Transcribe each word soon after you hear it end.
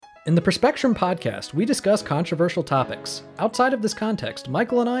In the Perspectrum podcast, we discuss controversial topics. Outside of this context,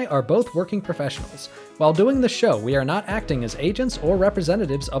 Michael and I are both working professionals. While doing this show, we are not acting as agents or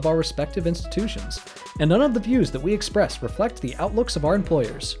representatives of our respective institutions, and none of the views that we express reflect the outlooks of our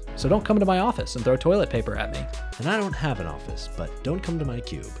employers. So don't come to my office and throw toilet paper at me. And I don't have an office, but don't come to my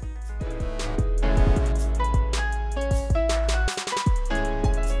cube.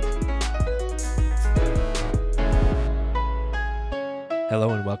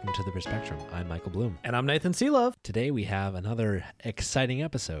 Hello and welcome to the Perspectrum. I'm Michael Bloom. And I'm Nathan Selove. Today we have another exciting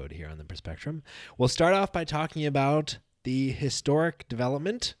episode here on the Perspectrum. We'll start off by talking about the historic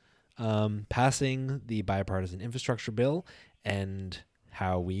development, passing the bipartisan infrastructure bill and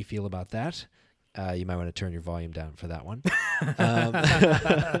how we feel about that. You might want to turn your volume down for that one.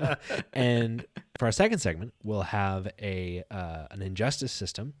 And for our second segment, we'll have an injustice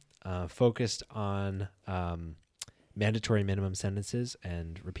system focused on mandatory minimum sentences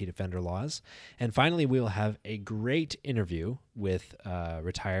and repeat offender laws. And finally, we will have a great interview with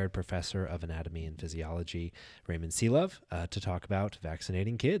retired professor of anatomy and physiology, Ramon Selove, to talk about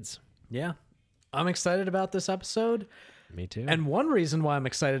vaccinating kids. Yeah, I'm excited about this episode. Me too. And one reason why I'm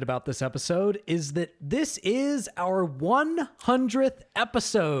excited about this episode is that this is our 100th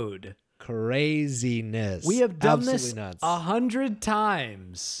episode. Craziness. We have done Absolutely this nuts. 100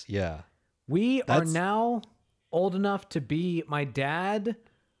 times. Yeah. We are now old enough to be my dad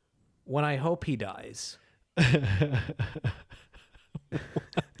when I hope he dies.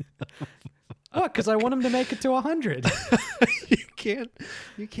 What? Because I want him to make it to 100.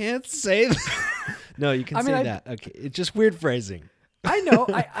 You can't say that. No, you can say that. Okay, it's just weird phrasing. I know.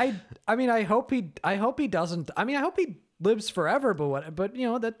 I mean, I hope he doesn't. I mean, I hope he lives forever. But you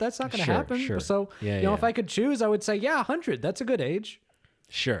know that's not going to happen. Sure. So if I could choose, I would say 100. That's a good age.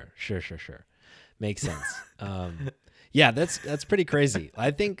 Sure. Makes sense. Yeah, that's pretty crazy.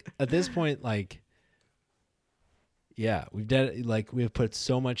 I think at this point, we've put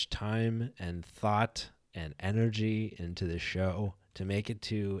so much time and thought and energy into the show to make it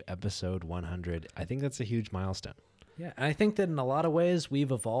to episode 100. I think that's a huge milestone. Yeah, and I think that in a lot of ways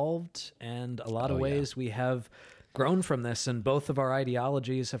we've evolved, and a lot of ways we have grown from this, and both of our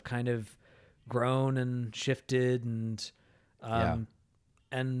ideologies have kind of grown and shifted and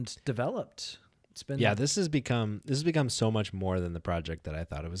developed. It's been this has become so much more than the project that I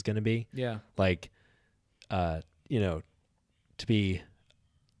thought it was going to be. Yeah. To be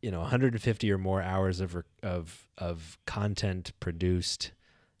 150 or more hours of content produced,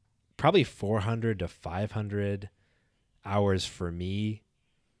 probably 400 to 500 hours for me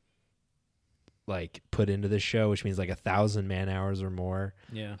put into the show, which means 1,000 man hours or more.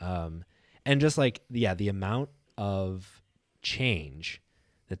 Yeah. And just the amount of change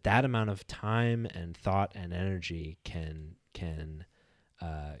that amount of time and thought and energy can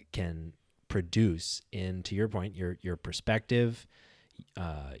produce in, to your point, your perspective,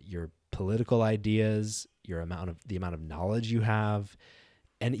 your political ideas, the amount of knowledge you have,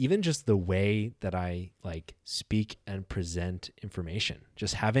 and even just the way that I speak and present information.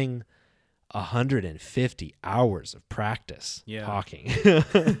 Just having 150 hours of practice talking.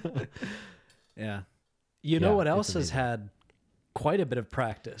 Yeah. You know what else has had quite a bit of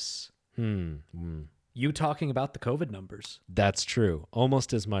practice? You talking about the COVID numbers. That's true.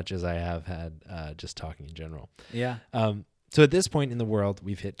 Almost as much as I have had just talking in general. Yeah. So at this point in the world,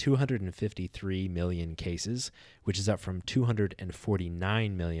 we've hit 253 million cases, which is up from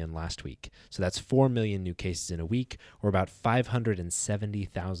 249 million last week. So that's 4 million new cases in a week, or about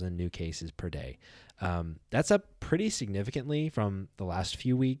 570,000 new cases per day. That's up pretty significantly from the last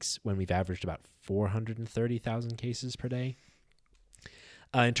few weeks when we've averaged about 430,000 cases per day.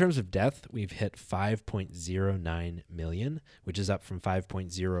 In terms of death, we've hit 5.09 million, which is up from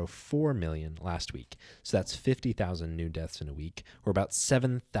 5.04 million last week. So that's 50,000 new deaths in a week, or about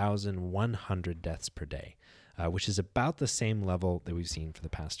 7,100 deaths per day, which is about the same level that we've seen for the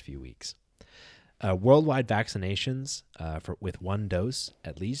past few weeks. Worldwide vaccinations with one dose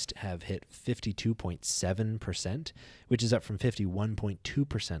at least have hit 52.7%, which is up from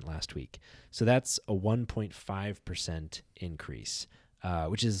 51.2% last week. So that's a 1.5% increase.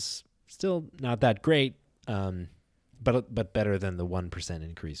 Which is still not that great, but better than the 1%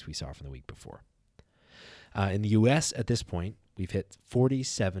 increase we saw from the week before. In the U.S. at this point, we've hit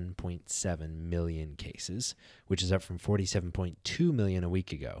 47.7 million cases, which is up from 47.2 million a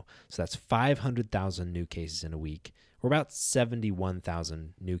week ago. So that's 500,000 new cases in a week, or about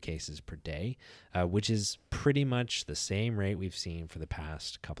 71,000 new cases per day, which is pretty much the same rate we've seen for the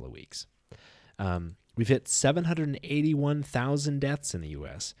past couple of weeks. We've hit 781,000 deaths in the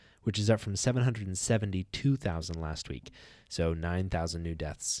U.S., which is up from 772,000 last week. So 9,000 new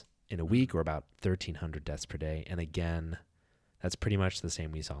deaths in a week, or about 1,300 deaths per day. And again, that's pretty much the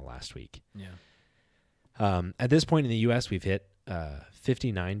same we saw last week. Yeah. At this point in the U.S., we've hit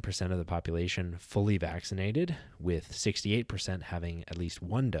 59% of the population fully vaccinated, with 68% having at least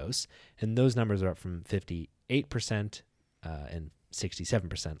one dose. And those numbers are up from 58% and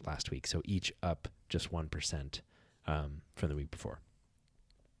 67% last week. So each up just 1% from the week before.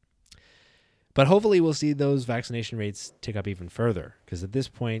 But hopefully we'll see those vaccination rates tick up even further, because at this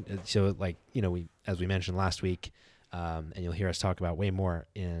point, so like, as we mentioned last week, and you'll hear us talk about way more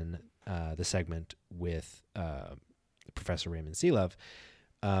in the segment with Professor Ramon Selove,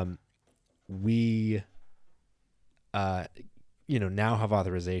 we now have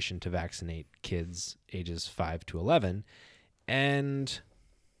authorization to vaccinate kids ages 5 to 11. And,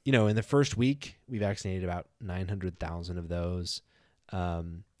 in the first week, we vaccinated about 900,000 of those,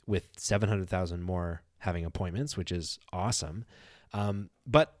 with 700,000 more having appointments, which is awesome.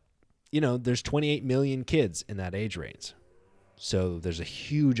 But, there's 28 million kids in that age range. So there's a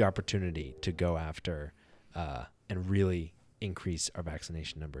huge opportunity to go after and really increase our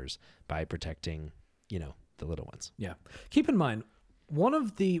vaccination numbers by protecting, the little ones. Yeah. Keep in mind, one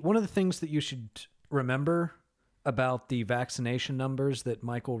of the things that you should remember about the vaccination numbers that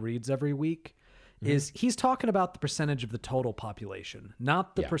Michael reads every week is he's talking about the percentage of the total population,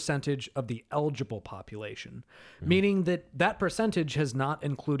 not the percentage of the eligible population, meaning that percentage has not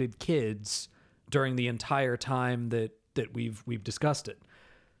included kids during the entire time that we've discussed it.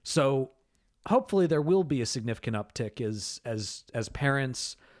 So hopefully there will be a significant uptick as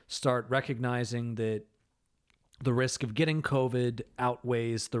parents start recognizing that the risk of getting COVID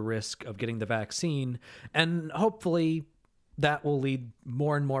outweighs the risk of getting the vaccine. And hopefully that will lead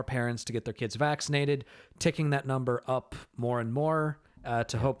more and more parents to get their kids vaccinated, ticking that number up more and more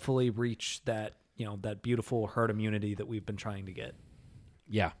to hopefully reach that, that beautiful herd immunity that we've been trying to get.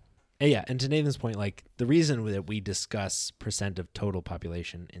 Yeah. Yeah. And to Nathan's point, like, the reason that we discuss percent of total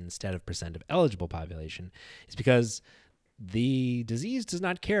population instead of percent of eligible population is because the disease does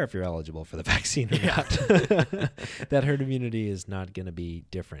not care if you're eligible for the vaccine or not. That herd immunity is not going to be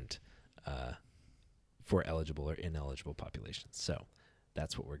different for eligible or ineligible populations. So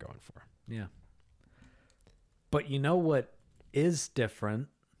that's what we're going for. Yeah. But you know what is different?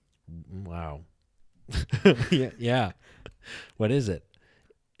 Wow. Yeah. What is it?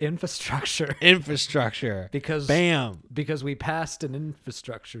 Infrastructure. Because bam. Because we passed an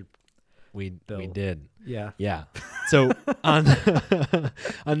infrastructure bill. We did. Yeah. Yeah. So on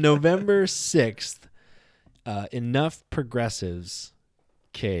November 6th, enough progressives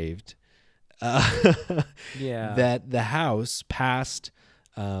caved that the House passed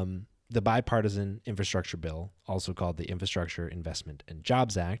the bipartisan infrastructure bill, also called the Infrastructure Investment and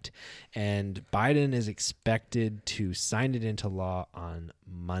Jobs Act, and Biden is expected to sign it into law on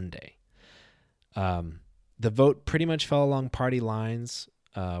Monday. The vote pretty much fell along party lines,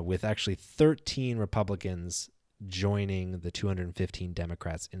 with actually 13 Republicans joining the 215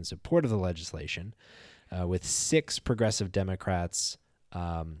 Democrats in support of the legislation, with 6 progressive Democrats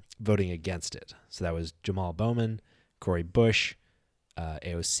voting against it. So that was Jamal Bowman, Cori Bush,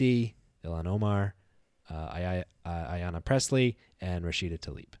 AOC, Ilhan Omar, Ayanna Pressley, and Rashida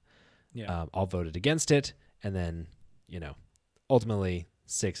Tlaib. Yeah. All voted against it. And then, ultimately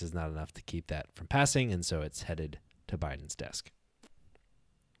 6 is not enough to keep that from passing. And so it's headed to Biden's desk.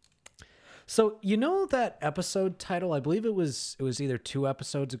 So, that episode title, I believe it was either 2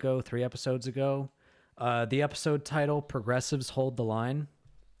 episodes ago, 3 episodes ago, the episode title, Progressives Hold the Line.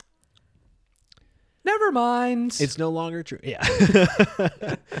 Never mind. It's no longer true. Yeah.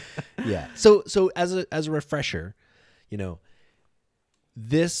 Yeah. So as a refresher,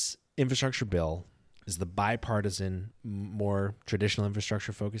 this infrastructure bill is the bipartisan, more traditional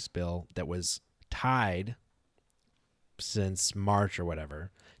infrastructure focused bill that was tied since March or whatever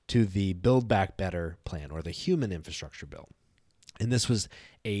to the Build Back Better plan, or the human infrastructure bill. And this was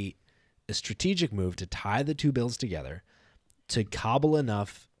a strategic move to tie the two bills together to cobble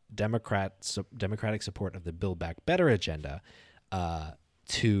enough Democratic support of the Build Back Better agenda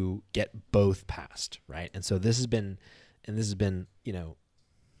to get both passed, right? And so this has been,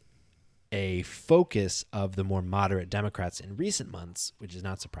 a focus of the more moderate Democrats in recent months, which is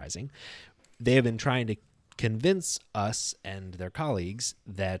not surprising. They have been trying to convince us and their colleagues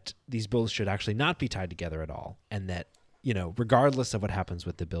that these bills should actually not be tied together at all, and that, regardless of what happens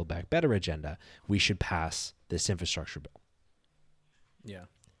with the Build Back Better agenda, we should pass this infrastructure bill. Yeah.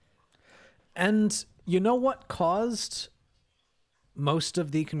 And you know what caused most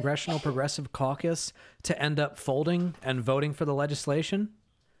of the Congressional Progressive Caucus to end up folding and voting for the legislation?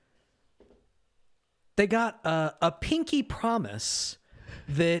 They got a pinky promise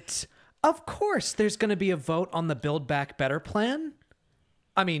that, of course, there's going to be a vote on the Build Back Better plan.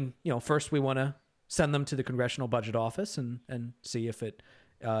 I mean, first we want to send them to the Congressional Budget Office and see if it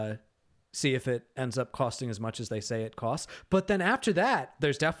ends up costing as much as they say it costs. But then after that,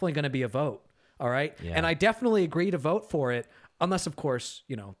 there's definitely going to be a vote. All right. Yeah. And I definitely agree to vote for it, unless, of course,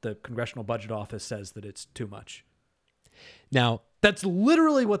 the Congressional Budget Office says that it's too much. Now, that's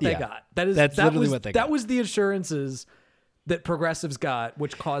literally what they got. That was the assurances that progressives got,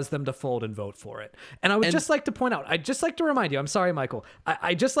 which caused them to fold and vote for it. And I would just like to point out, I'd just like to remind you, I'm sorry, Michael.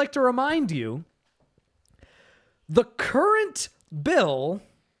 I'd just like to remind you, the current bill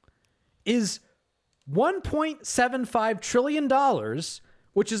is $1.75 trillion,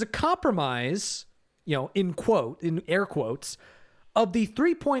 which is a compromise, in air quotes, of the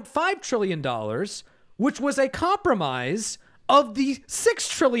 $3.5 trillion, which was a compromise of the $6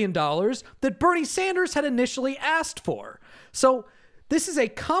 trillion that Bernie Sanders had initially asked for. So this is a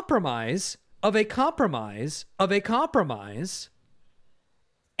compromise of a compromise of a compromise,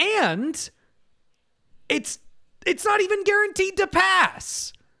 and it's not even guaranteed to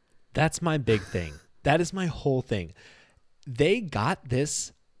pass. That's my big thing. That is my whole thing. They got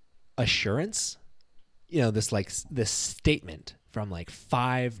this assurance, this statement from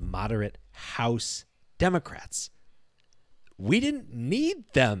 5 moderate House Democrats. We didn't need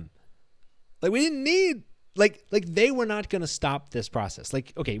them. We didn't need they were not going to stop this process.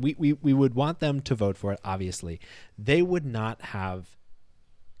 Okay, we would want them to vote for it, obviously. They would not have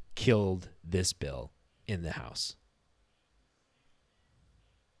killed this bill in the House.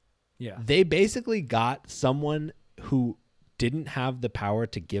 Yeah. They basically got someone who didn't have the power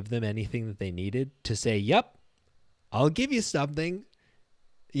to give them anything that they needed to say, "Yep, I'll give you something."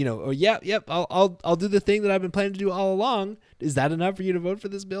 Or yep, I'll do the thing that I've been planning to do all along. Is that enough for you to vote for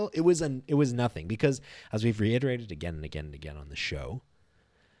this bill? It was nothing, because as we've reiterated again and again and again on the show,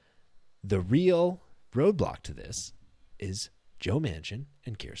 the real roadblock to this is Joe Manchin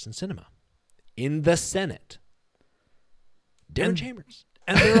and Kyrsten Sinema in the Senate. Darren Chambers.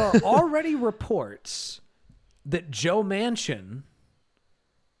 And there are already reports that Joe Manchin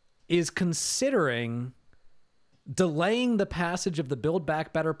is considering delaying the passage of the Build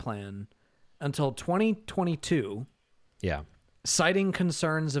Back Better plan until 2022. Yeah. Citing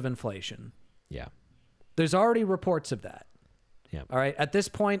concerns of inflation. Yeah. There's already reports of that. Yeah. All right. At this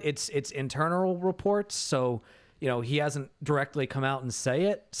point, it's internal reports, so he hasn't directly come out and said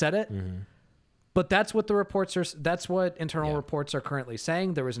it. Mm-hmm. But that's what the reports are. That's what internal reports are currently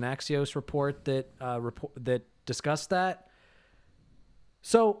saying. There was an Axios report that discussed that.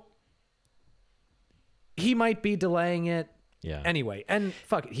 So he might be delaying it anyway. And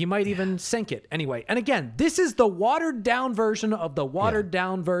fuck it, he might even sink it anyway. And again, this is the watered down version of the watered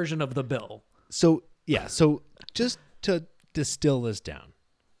down version of the bill. So just to distill this down.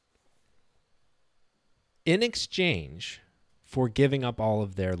 In exchange for giving up all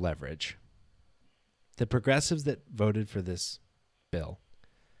of their leverage, the progressives that voted for this bill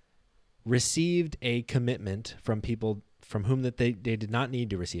received a commitment from people from whom that they did not need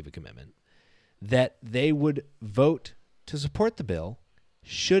to receive a commitment, that they would vote to support the bill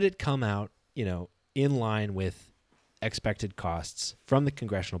should it come out, in line with expected costs from the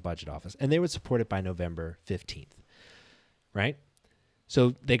Congressional Budget Office, and they would support it by November 15th, right?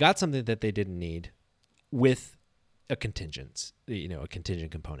 So they got something that they didn't need with a contingent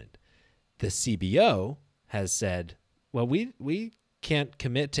component. The CBO has said, well, we can't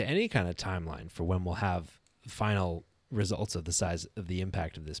commit to any kind of timeline for when we'll have final results of the size of the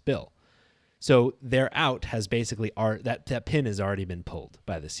impact of this bill. So their out has basically that pin has already been pulled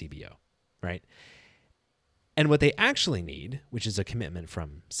by the CBO, right? And what they actually need, which is a commitment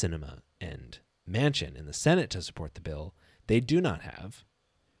from Sinema and Manchin in the Senate to support the bill, they do not have,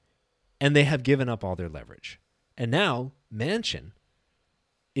 and they have given up all their leverage. And now Manchin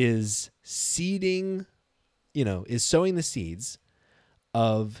is sowing the seeds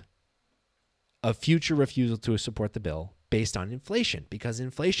of a future refusal to support the bill based on inflation, because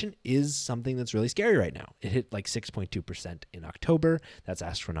inflation is something that's really scary right now. It hit 6.2% in October. That's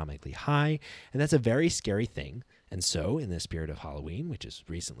astronomically high, and that's a very scary thing. And so, in the spirit of Halloween, which is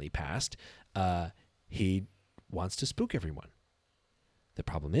recently passed, he wants to spook everyone. The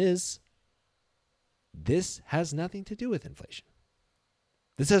problem is, this has nothing to do with inflation.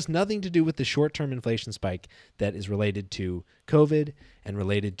 This has nothing to do with the short-term inflation spike that is related to COVID and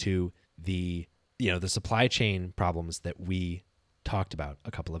related to the supply chain problems that we talked about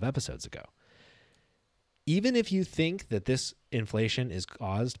a couple of episodes ago. Even if you think that this inflation is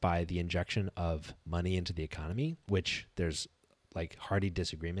caused by the injection of money into the economy, which there's hearty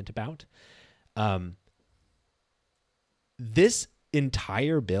disagreement about, this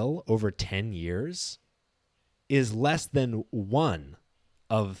entire bill over 10 years is less than one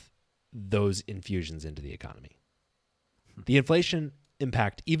of those infusions into the economy. The inflation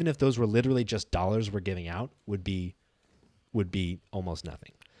impact, even if those were literally just dollars we're giving out, would be almost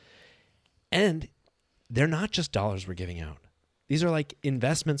nothing. And they're not just dollars we're giving out. These are like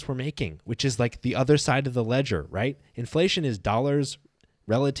investments we're making, which is like the other side of the ledger, right? Inflation is dollars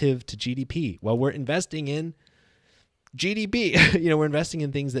relative to GDP. Well, we're investing in GDP. We're investing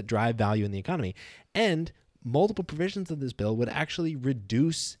in things that drive value in the economy. And multiple provisions of this bill would actually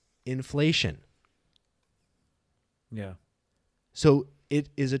reduce inflation. Yeah. So it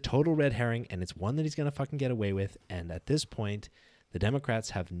is a total red herring, and it's one that he's going to fucking get away with. And at this point, the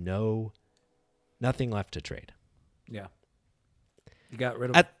Democrats have nothing left to trade. Yeah. You got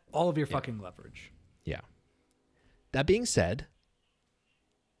rid of all of your fucking leverage. Yeah. That being said,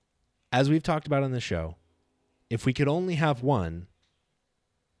 as we've talked about on the show, if we could only have one,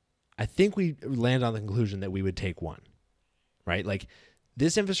 I think we land on the conclusion that we would take one, right? Like,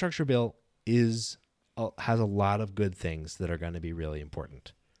 this infrastructure bill has a lot of good things that are going to be really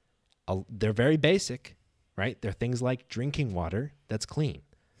important. They're very basic, right? They're things like drinking water that's clean,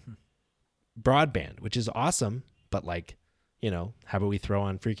 broadband, which is awesome, but like, how about we throw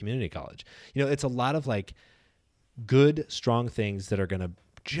on free community college? It's a lot of like good, strong things that are going to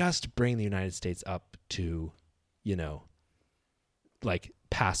just bring the United States up to, like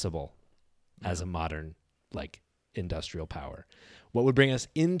passable as a modern, like industrial power. What would bring us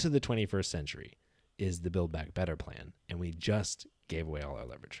into the 21st century is the Build Back Better plan. And we just gave away all our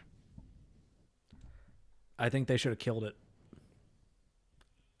leverage. I think they should have killed it.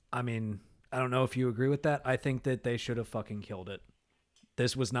 I mean, I don't know if you agree with that. I think that they should have fucking killed it.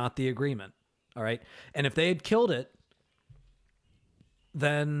 This was not the agreement. All right. And if they had killed it,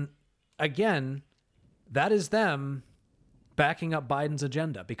 then again, that is them backing up Biden's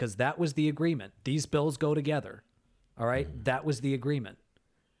agenda, because that was the agreement. These bills go together. All right. That was the agreement.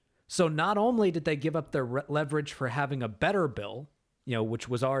 So not only did they give up their leverage for having a better bill, which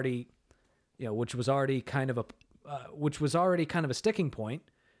was already kind of a sticking point,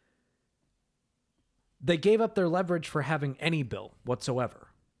 they gave up their leverage for having any bill whatsoever.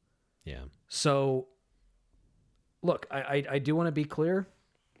 Yeah. So, look, I do want to be clear.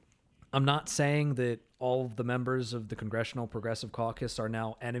 I'm not saying that all of the members of the Congressional Progressive Caucus are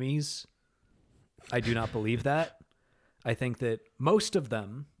now enemies. I do not believe that. I think that most of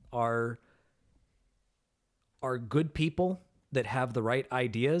them are good people that have the right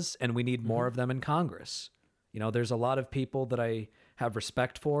ideas, and we need more of them in Congress. There's a lot of people that I have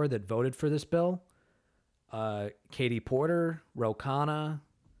respect for that voted for this bill. Katie Porter, Ro Khanna,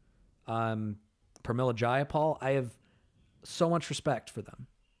 Pramila Jayapal. I have so much respect for them.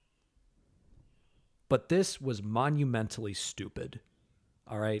 But this was monumentally stupid.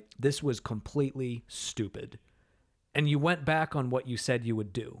 All right? This was completely stupid. And you went back on what you said you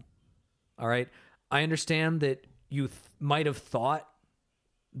would do. All right? I understand that you might have thought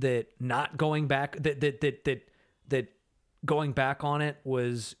that not going back, that going back on it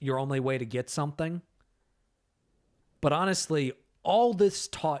was your only way to get something. But honestly, all this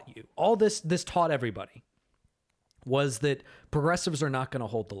taught you, this taught everybody, was that progressives are not going to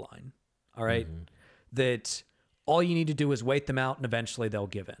hold the line. All right? That all you need to do is wait them out and eventually they'll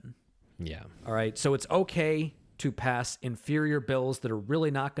give in. Yeah. All right? So it's okay to pass inferior bills that are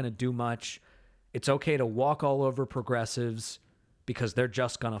really not going to do much. It's okay to walk all over progressives because they're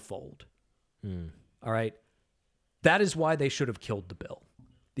just going to fold. All right? That is why they should have killed the bill.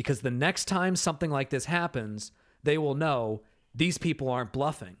 Because the next time something like this happens, they will know these people aren't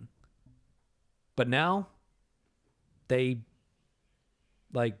bluffing. But now, they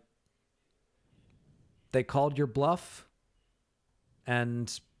called your bluff,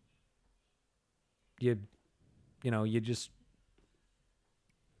 and you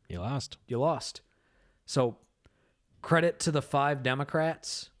lost. So credit to the 5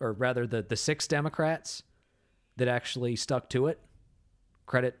 Democrats, or rather the 6 Democrats that actually stuck to it.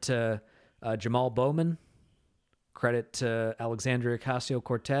 Credit to Jamal Bowman. Credit to Alexandria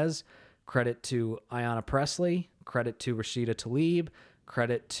Ocasio-Cortez. Credit to Ayanna Pressley. Credit to Rashida Tlaib.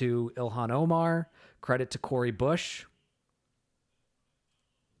 Credit to Ilhan Omar. Credit to Cori Bush.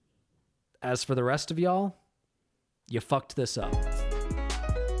 As for the rest of y'all, you fucked this up.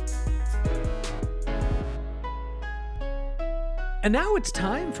 And now it's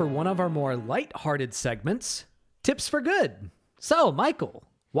time for one of our more light-hearted segments, Tips for Good. So, Michael,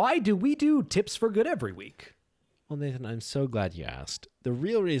 why do we do Tips for Good every week? Well, Nathan, I'm so glad you asked. The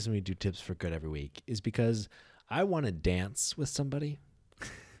real reason we do Tips for Good every week is because I want to dance with somebody.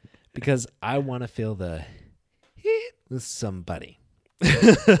 Because I want to feel the hit with somebody.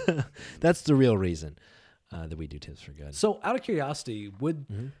 That's the real reason that we do Tips for Good. So out of curiosity,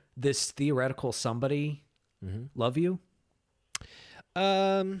 would this theoretical somebody love you?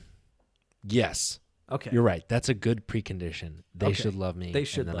 Yes. Okay. You're right. That's a good precondition. They Okay. should love me. They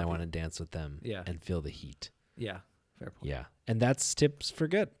should and then love I want you. to dance with them Yeah. and feel the heat. Yeah. Fair point. Yeah. And that's Tips for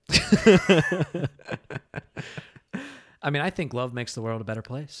Good. I mean, I think love makes the world a better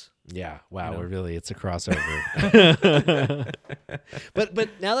place. Yeah. Wow. You know? We're really, it's a crossover. But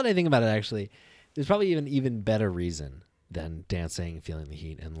now that I think about it, actually, there's probably an even better reason than dancing, feeling the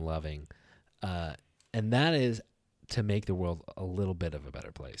heat, and loving. And that is to make the world a little bit of a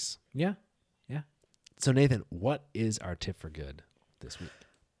better place. Yeah. Yeah. So, Nathan, what is our tip for good this week?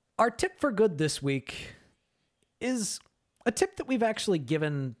 Our tip for good this week is a tip that we've actually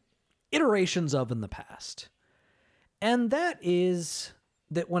given iterations of in the past. And that is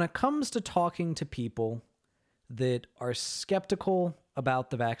that when it comes to talking to people that are skeptical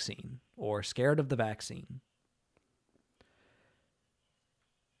about the vaccine or scared of the vaccine,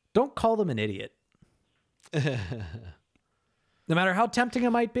 don't call them an idiot. No matter how tempting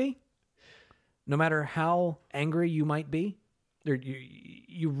it might be, no matter how angry you might be,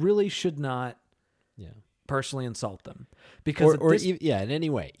 you really should not personally insult them. Because in any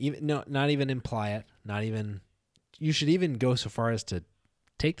way, not even imply it, not even... You should even go so far as to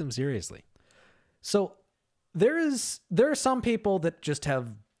take them seriously. So there are some people that just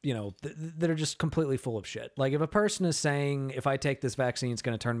have, that are just completely full of shit. Like if a person is saying, if I take this vaccine, it's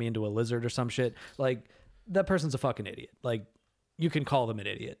going to turn me into a lizard or some shit, like that person's a fucking idiot. Like you can call them an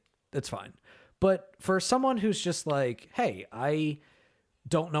idiot. That's fine. But for someone who's just like, hey, I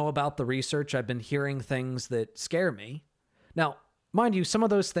don't know about the research. I've been hearing things that scare me. Now, mind you, some of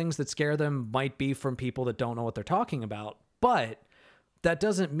those things that scare them might be from people that don't know what they're talking about, but that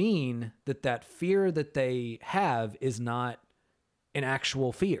doesn't mean that fear that they have is not an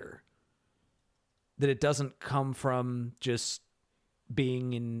actual fear. That it doesn't come from just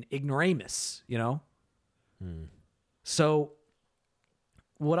being an ignoramus, So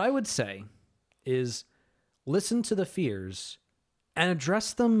what I would say is listen to the fears and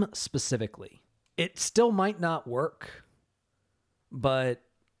address them specifically. It still might not work, but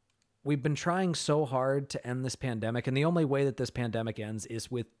we've been trying so hard to end this pandemic, and the only way that this pandemic ends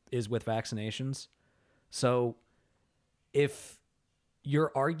is with vaccinations. So if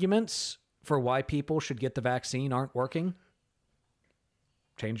your arguments for why people should get the vaccine aren't working,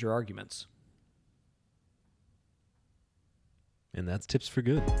 change your arguments. And that's Tips for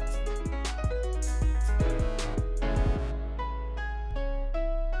Good.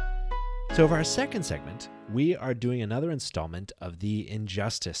 So for our second segment, we are doing another installment of the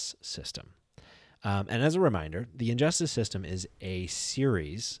injustice system. And as a reminder, the injustice system is a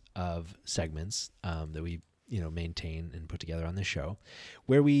series of segments that we maintain and put together on the show,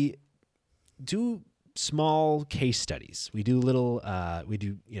 where we do small case studies. We do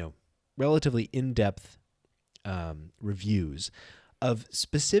relatively in-depth reviews of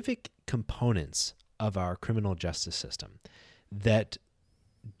specific components of our criminal justice system that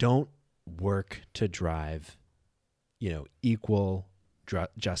don't work to drive, equal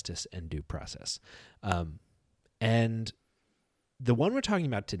justice and due process. And the one we're talking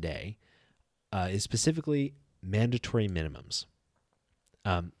about today is specifically mandatory minimums.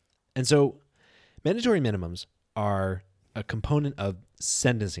 And so mandatory minimums are a component of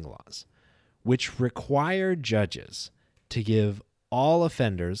sentencing laws, which require judges to give all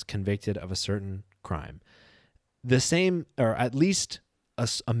offenders convicted of a certain crime the same, or at least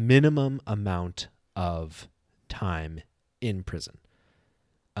a minimum amount of time in prison,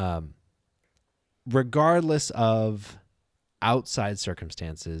 regardless of outside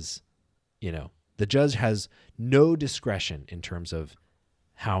circumstances. The judge has no discretion in terms of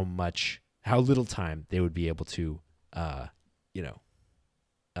how little time they would be able to,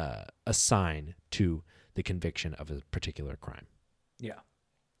 assign to the conviction of a particular crime. Yeah.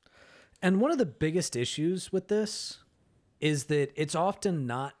 And one of the biggest issues with this is that it's often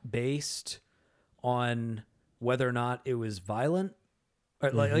not based on whether or not it was violent.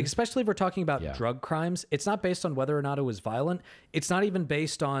 Or like especially if we're talking about drug crimes, it's not based on whether or not it was violent. It's not even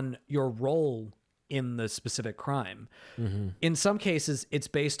based on your role in the specific crime. Mm-hmm. In some cases, it's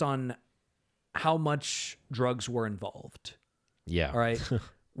based on how much drugs were involved. Yeah. All right.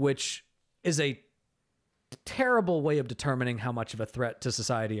 Which is a terrible way of determining how much of a threat to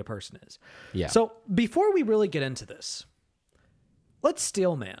society a person is. Yeah. So before we really get into this, let's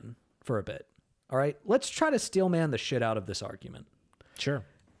steel man for a bit. All right. Let's try to steel man the shit out of this argument. Sure.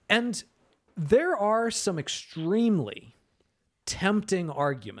 And there are some extremely tempting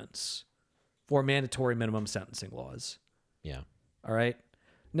arguments for mandatory minimum sentencing laws. Yeah. All right.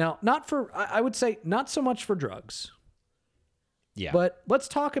 Now, I would say not so much for drugs. Yeah. But let's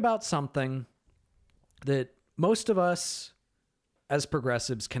talk about something that most of us as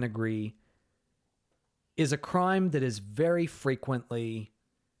progressives can agree is a crime that is very frequently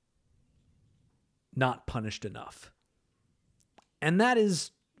not punished enough. And that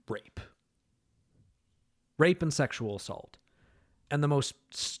is rape. Rape and sexual assault. And the most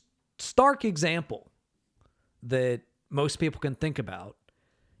stark example that most people can think about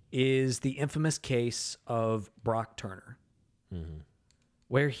is the infamous case of Brock Turner,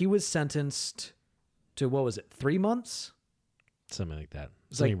 where he was sentenced to, 3 months? Something like that.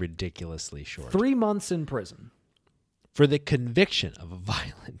 Something ridiculously short. 3 months in prison. For the conviction of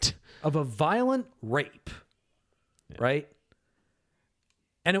a violent rape. Yeah. Right?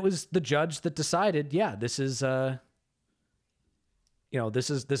 And it was the judge that decided, this is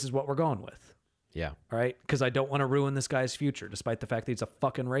this is what we're going with. Yeah. All right? Because I don't want to ruin this guy's future, despite the fact that he's a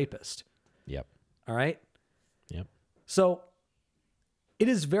fucking rapist. Yep. All right? Yep. So it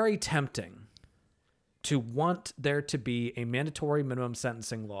is very tempting to want there to be a mandatory minimum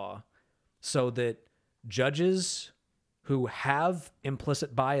sentencing law so that judges who have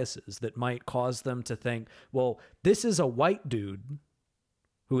implicit biases that might cause them to think, well, this is a white dude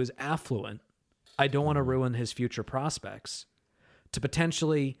who is affluent. I don't want to ruin his future prospects, to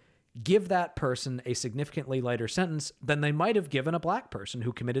potentially give that person a significantly lighter sentence than they might have given a black person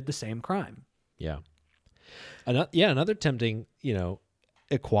who committed the same crime. Yeah. Another tempting,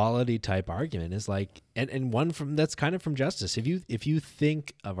 equality type argument is like, and one that's kind of from justice. If you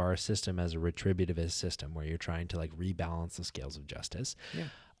think of our system as a retributivist system where you're trying to like rebalance the scales of justice,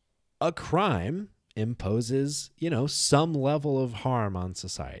 a crime imposes, some level of harm on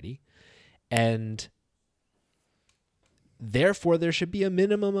society, and therefore there should be a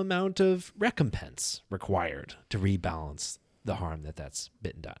minimum amount of recompense required to rebalance the harm that's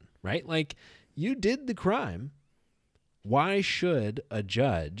been done, right? Like, you did the crime. Why should a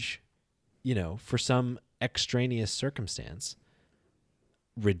judge, for some extraneous circumstance,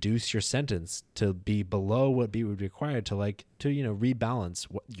 reduce your sentence to be below what would be required to rebalance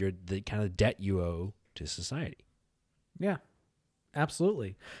what the kind of debt you owe to society? Yeah,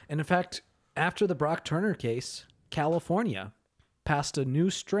 absolutely. And in fact, after the Brock Turner case, California passed a new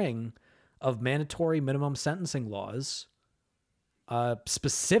string of mandatory minimum sentencing laws,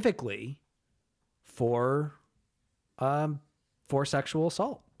 specifically for sexual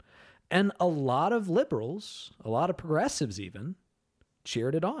assault. And a lot of liberals, a lot of progressives even,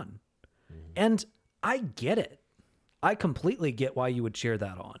 cheered it on. And I get it. I completely get why you would cheer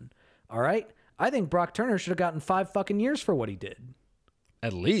that on. All right? I think Brock Turner should have gotten 5 fucking years for what he did.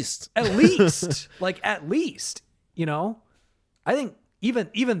 At least. At least. At least. I think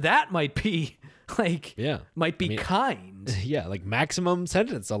even that might be kind. Yeah, like maximum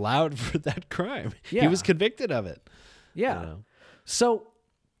sentence allowed for that crime. Yeah. He was convicted of it. Yeah. So,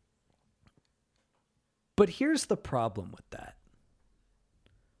 but here's the problem with that.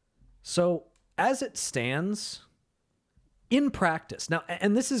 So, as it stands in practice, now,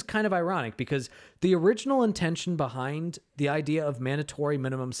 and this is kind of ironic because the original intention behind the idea of mandatory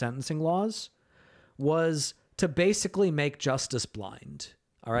minimum sentencing laws was to basically make justice blind.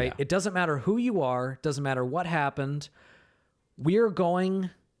 All right. Yeah. It doesn't matter who you are, doesn't matter what happened. We're going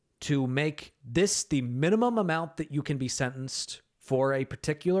to make this the minimum amount that you can be sentenced for a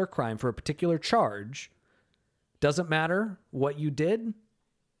particular crime, for a particular charge. Doesn't matter what you did,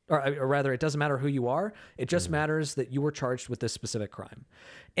 or rather, it doesn't matter who you are. It just matters that you were charged with this specific crime.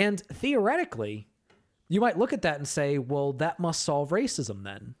 And theoretically, you might look at that and say, well, that must solve racism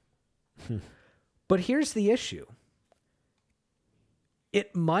then. But here's the issue.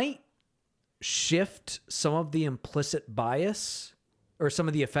 It might shift some of the implicit bias or some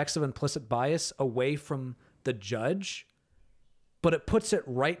of the effects of implicit bias away from the judge, but it puts it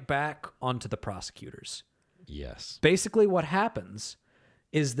right back onto the prosecutors. Yes. Basically, what happens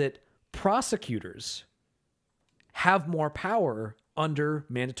is that prosecutors have more power under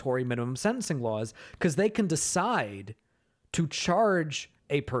mandatory minimum sentencing laws because they can decide to charge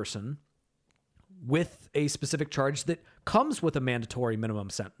a person with a specific charge that comes with a mandatory minimum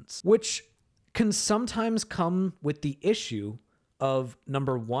sentence, which can sometimes come with the issue of,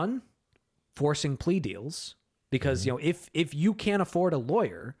 number one, forcing plea deals. Because, if you can't afford a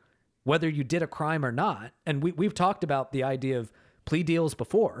lawyer, whether you did a crime or not, and we've talked about the idea of plea deals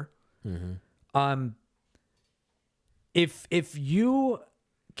before. If you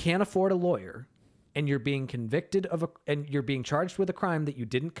can't afford a lawyer and you're being convicted and you're being charged with a crime that you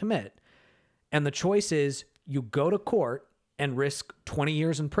didn't commit, and the choice is you go to court and risk 20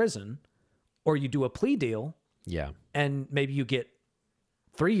 years in prison, or you do a plea deal. Yeah. And maybe you get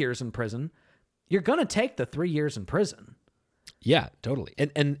 3 years in prison, you're going to take the 3 years in prison. Yeah, totally.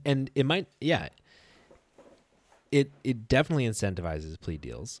 And it might, yeah, it definitely incentivizes plea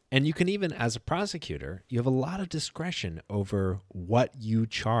deals. And you can even, as a prosecutor, you have a lot of discretion over what you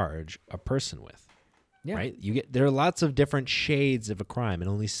charge a person with. Yeah. Right? There are lots of different shades of a crime, and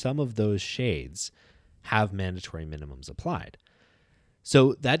only some of those shades have mandatory minimums applied.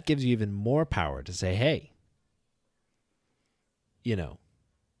 So that gives you even more power to say, hey,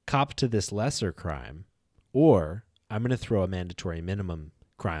 cop to this lesser crime, or I'm going to throw a mandatory minimum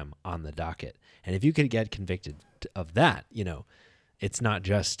crime on the docket. And if you could get convicted of that, it's not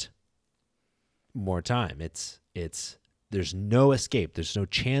just more time. It's there's no escape. There's no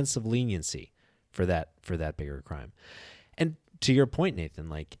chance of leniency for that bigger crime. And to your point, Nathan,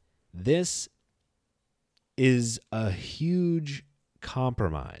 like, this is a huge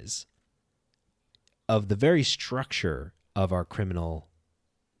compromise of the very structure of our criminal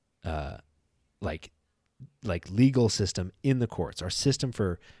like legal system in the courts, our system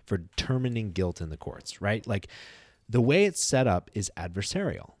for determining guilt in the courts, right? Like, the way it's set up is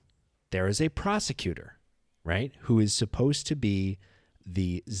adversarial. There is a prosecutor, right, who is supposed to be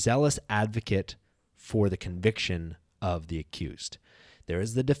the zealous advocate for the conviction of the accused. There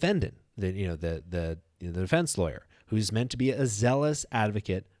is the defendant, the defense lawyer, who's meant to be a zealous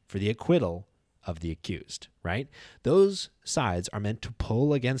advocate for the acquittal of the accused, right? Those sides are meant to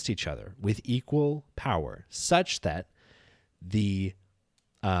pull against each other with equal power, such that the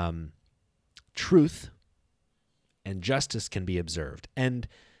truth and justice can be observed. And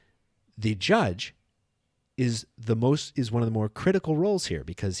the judge is one of the more critical roles here,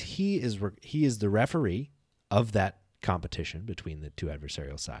 because he is the referee of that competition between the two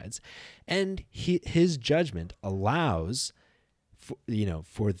adversarial sides, and his judgment allows for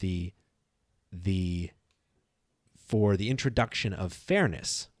the introduction of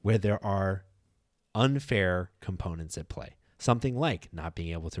fairness where there are unfair components at play. Something like not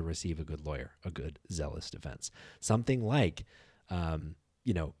being able to receive a good lawyer, a good zealous defense. Something like,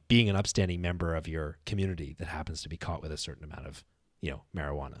 being an upstanding member of your community that happens to be caught with a certain amount of,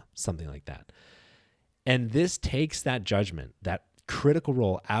 marijuana, something like that. And this takes that judgment, that critical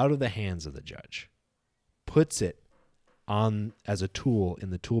role, out of the hands of the judge, puts it on as a tool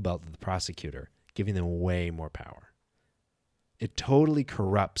in the tool belt of the prosecutor, giving them way more power. It totally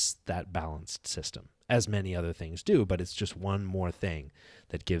corrupts that balanced system, as many other things do, but it's just one more thing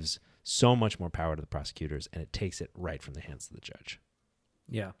that gives so much more power to the prosecutors, and it takes it right from the hands of the judge.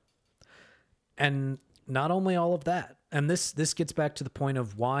 Yeah. And not only all of that, and this gets back to the point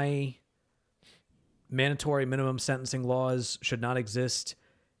of why mandatory minimum sentencing laws should not exist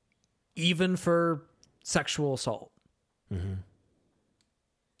even for sexual assault. Mm-hmm.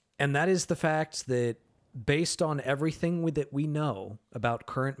 And that is the fact that, based on everything that we know about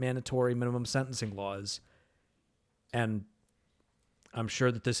current mandatory minimum sentencing laws, and I'm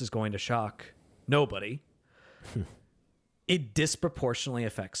sure that this is going to shock nobody, it disproportionately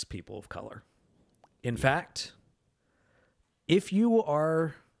affects people of color. In fact, if you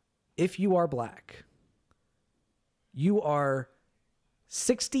are black, you are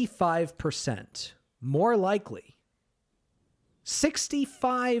 65% more likely,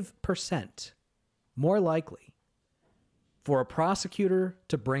 65% more likely for a prosecutor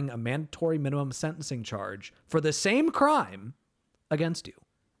to bring a mandatory minimum sentencing charge for the same crime against you.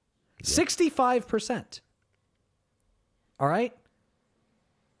 Yeah. 65%. All right?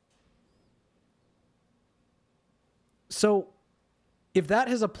 So if that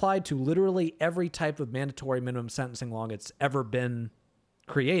has applied to literally every type of mandatory minimum sentencing law that's ever been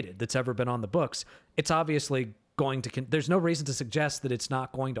created, that's ever been on the books, it's obviously going to... there's no reason to suggest that it's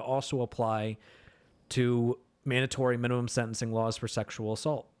not going to also apply to mandatory minimum sentencing laws for sexual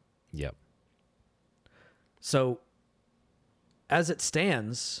assault. Yep. So, as it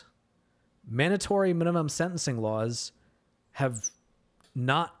stands, mandatory minimum sentencing laws have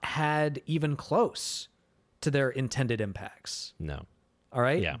not had even close to their intended impacts. No. All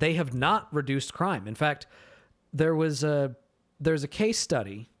right? Yeah. They have not reduced crime. In fact, there's a case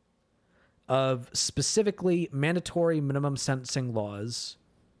study of specifically mandatory minimum sentencing laws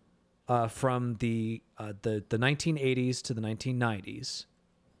from the 1980s to the 1990s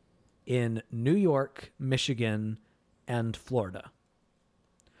in New York, Michigan, and Florida.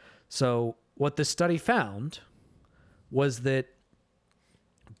 So what this study found was that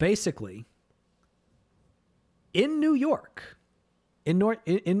basically in New York, in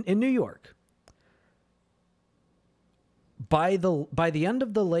New York, by the end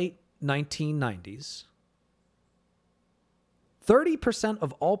of the late 1990s, 30%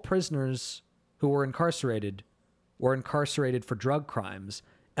 of all prisoners who were incarcerated for drug crimes,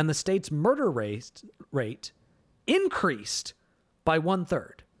 and the state's murder rate increased by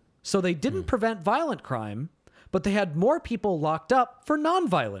 1/3. So they didn't prevent violent crime, but they had more people locked up for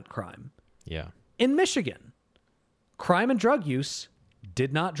nonviolent crime. Yeah. In Michigan, crime and drug use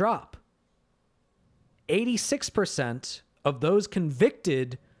did not drop. 86% of those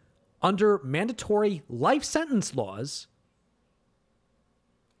convicted under mandatory life sentence laws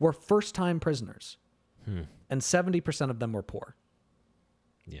were first-time prisoners, and 70% of them were poor.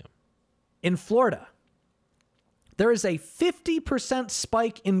 Yeah. In Florida, there is a 50%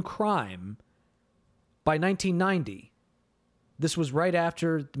 spike in crime by 1990. This was right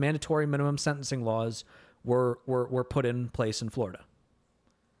after the mandatory minimum sentencing laws were put in place in Florida.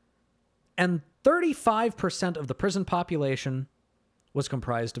 And 35% of the prison population was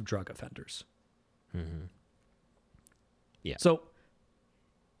comprised of drug offenders. Yeah. So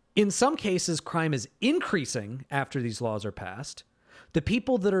in some cases, crime is increasing after these laws are passed. The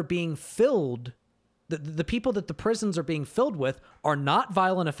people that are being filled, the people that the prisons are being filled with are not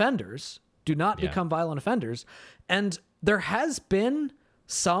violent offenders, do not become violent offenders. And there has been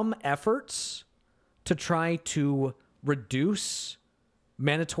some efforts to try to reduce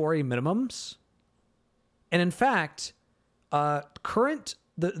mandatory minimums. And in fact, the current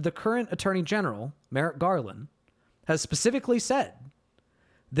Attorney General, Merrick Garland, has specifically said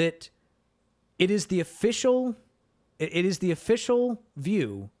that it is the official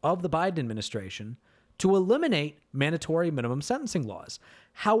view of the Biden administration to eliminate mandatory minimum sentencing laws.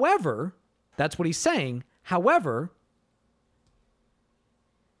 However, that's what he's saying. However,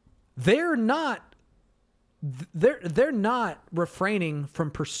 they're not refraining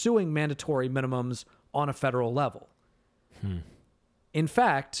from pursuing mandatory minimums on a federal level. In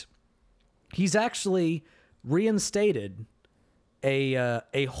fact, he's actually reinstated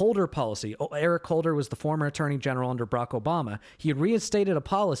a Holder policy. Eric Holder was the former Attorney General under Barack Obama. He had reinstated a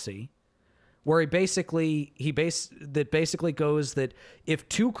policy where that basically goes that if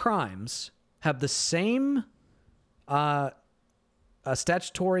two crimes have the same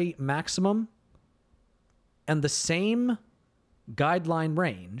statutory maximum and the same guideline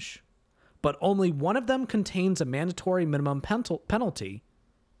range, but only one of them contains a mandatory minimum penalty,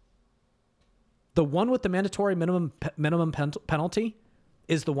 the one with the mandatory minimum penalty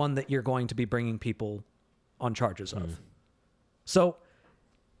is the one that you're going to be bringing people on charges of. So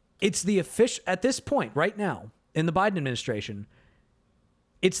it's the official, at this point right now in the Biden administration,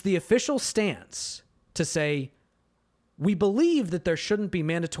 it's the official stance to say, we believe that there shouldn't be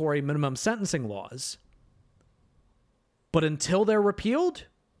mandatory minimum sentencing laws, but until they're repealed,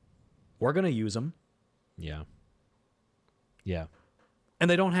 we're going to use them. Yeah. Yeah. And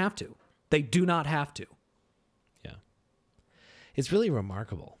they don't have to. They do not have to. Yeah. It's really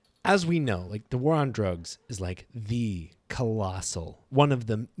remarkable. As we know, like the war on drugs is like the colossal, one of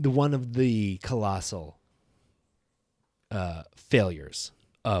the colossal failures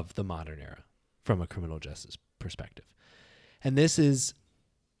of the modern era from a criminal justice perspective. And this is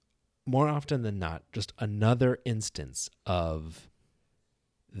more often than not just another instance of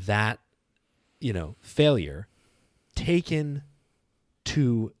that, failure taken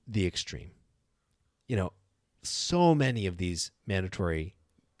to the extreme. So many of these mandatory,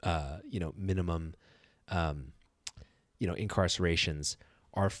 minimum, incarcerations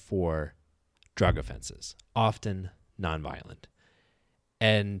are for drug offenses, often nonviolent.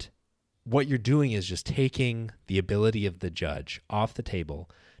 And what you're doing is just taking the ability of the judge off the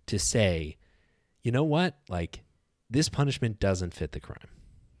table to say, you know what, like this punishment doesn't fit the crime.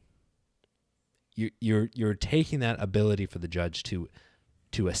 You're taking that ability for the judge to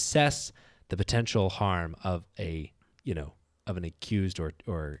assess the potential harm of an accused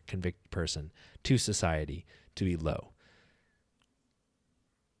or convicted person to society to be low.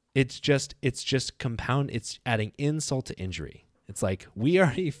 It's just compound. It's adding insult to injury. It's like, we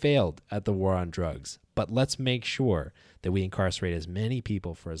already failed at the war on drugs, but let's make sure that we incarcerate as many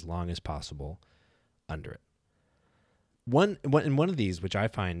people for as long as possible under it. One of these, which I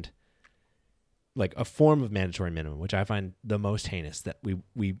find like a form of mandatory minimum, which I find the most heinous that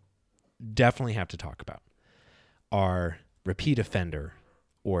we definitely have to talk about, are repeat offender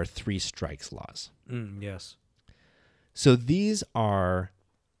or 3 strikes laws. Yes. So these are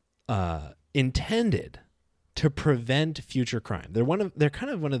intended to prevent future crime. They're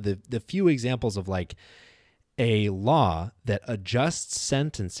kind of one of the few examples of like a law that adjusts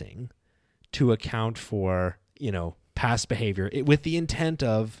sentencing to account for, past behavior with the intent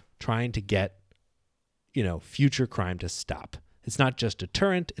of trying to get, future crime to stop. It's not just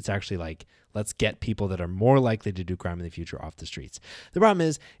deterrent. It's actually like, let's get people that are more likely to do crime in the future off the streets. The problem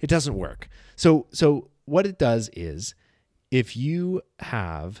is it doesn't work. So what it does is if you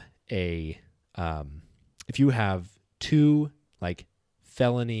have if you have two like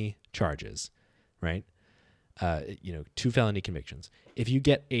felony charges, right? Two felony convictions. If you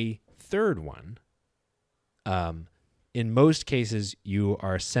get a third one, in most cases, you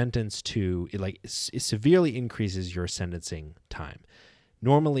are sentenced to it severely increases your sentencing time,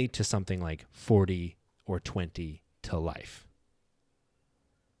 normally to something like 40 or 20 to life.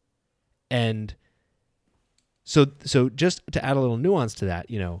 And so just to add a little nuance to that,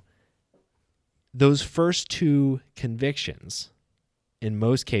 those first two convictions, in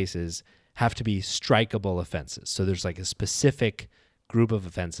most cases, have to be strikeable offenses. So there's like a specific group of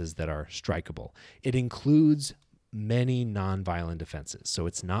offenses that are strikeable. It includes many nonviolent offenses. So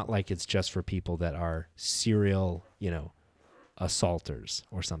it's not like it's just for people that are serial, assaulters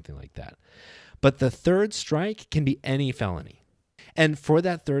or something like that. But the third strike can be any felony. And for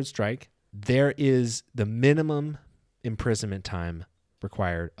that third strike, there is the minimum imprisonment time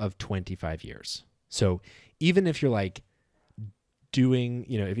required of 25 years. So even if you're like doing,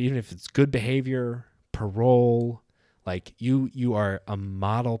 even if it's good behavior, parole, like you are a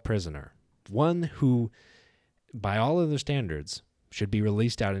model prisoner, one who by all other standards should be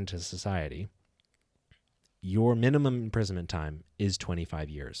released out into society, your minimum imprisonment time is 25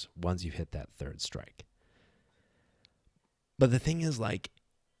 years once you hit that third strike. But the thing is,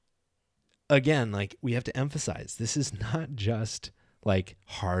 again, we have to emphasize, this is not just like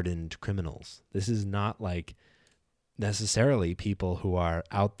hardened criminals. This is not like necessarily people who are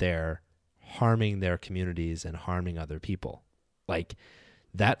out there harming their communities and harming other people. Like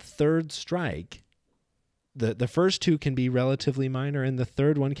that third strike, the first two can be relatively minor, and the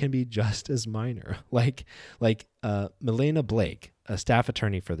third one can be just as minor. Like Milena Blake, a staff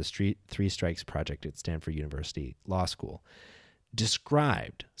attorney for the Three Strikes Project at Stanford University Law School,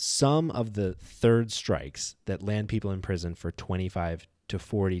 described some of the third strikes that land people in prison for 25 to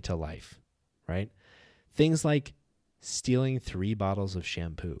 40 to life, right? Things like stealing 3 bottles of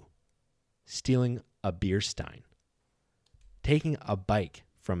shampoo, stealing a beer stein, taking a bike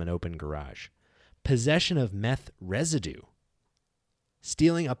from an open garage, possession of meth residue,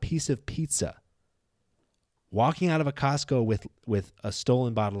 stealing a piece of pizza, walking out of a Costco with a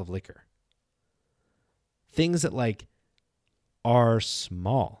stolen bottle of liquor. Things that are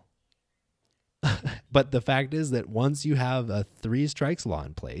small. But the fact is that once you have a 3 strikes law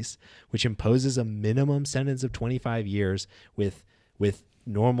in place, which imposes a minimum sentence of 25 years with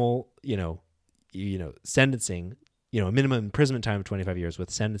normal, sentencing, a minimum imprisonment time of 25 years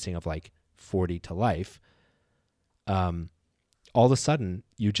with sentencing of 40 to life, all of a sudden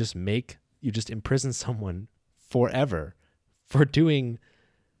you just imprison someone forever for doing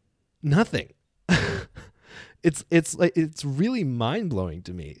nothing. It's really mind-blowing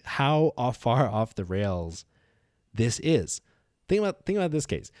to me how far off the rails this is. Think about this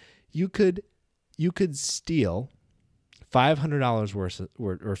case. You could steal $500 worth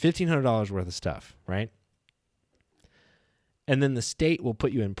or $1,500 worth of stuff, right? And then the state will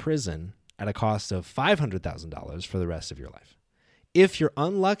put you in prison at a cost of $500,000 for the rest of your life. If you're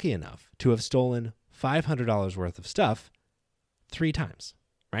unlucky enough to have stolen $500 worth of stuff 3 times,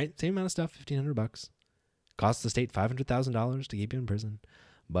 right? Same amount of stuff, $1,500. Costs the state $500,000 to keep you in prison,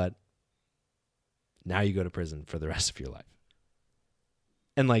 but now you go to prison for the rest of your life.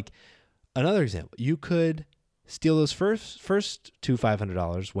 And another example, you could steal those first two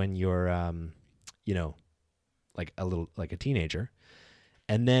 $500 when you're, a teenager,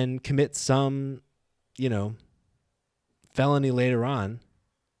 and then commit some, felony later on.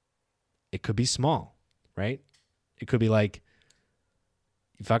 It could be small, right? It could be you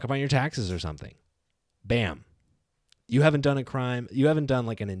fuck up on your taxes or something. Bam. You haven't done a crime. You haven't done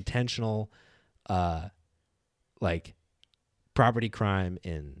an intentional, property crime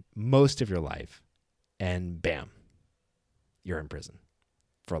in most of your life. And bam, you're in prison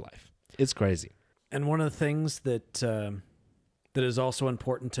for life. It's crazy. And one of the things that that is also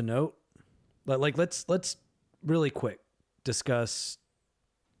important to note, let's really quick discuss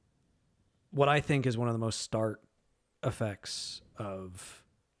what I think is one of the most stark effects of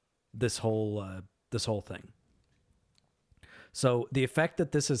this whole thing. So the effect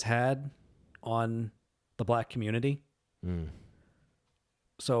that this has had on the Black community.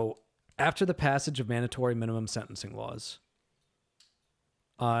 So after the passage of mandatory minimum sentencing laws,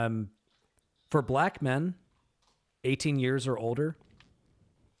 for Black men 18 years or older,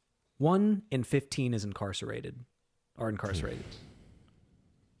 1 in 15 is incarcerated.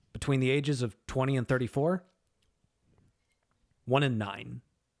 Between the ages of 20 and 34, 1 in 9.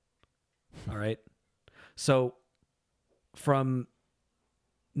 All right. So from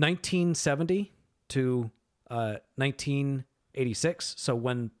 1970 to 1986, so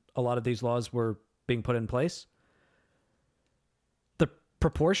when a lot of these laws were being put in place, the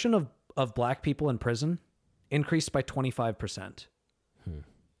proportion of black people in prison increased by 25%.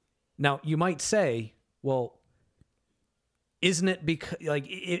 Now, you might say, well, isn't it because, like,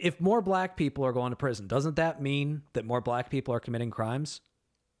 if more black people are going to prison, doesn't that mean that more black people are committing crimes?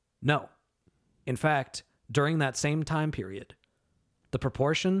 No. In fact, during that same time period, the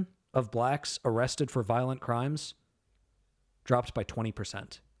proportion of blacks arrested for violent crimes dropped by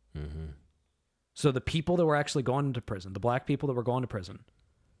 20%. Mm-hmm. So the people that were actually going into prison, the black people that were going to prison,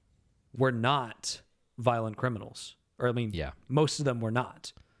 were not violent criminals. Or, I mean, most of them were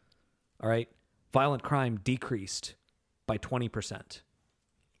not. All right? Violent crime decreased by 20%.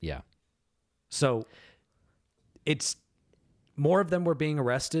 Yeah. So it's more of them were being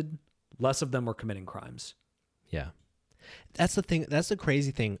arrested, less of them were committing crimes. Yeah. That's the thing. That's the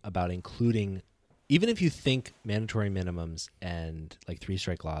crazy thing about including, even if you think mandatory minimums and like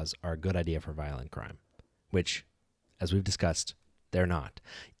 3-strike laws are a good idea for violent crime, which, as we've discussed, they're not.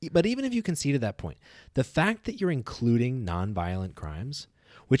 But even if you concede to that point, the fact that you're including nonviolent crimes,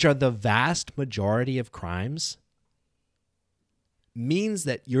 which are the vast majority of crimes, means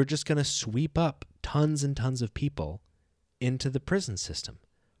that you're just going to sweep up tons and tons of people into the prison system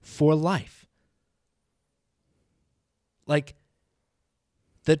for life. Like,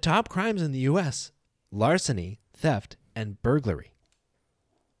 the top crimes in the U.S., larceny, theft, and burglary.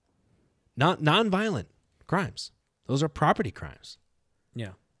 Not nonviolent crimes. Those are property crimes.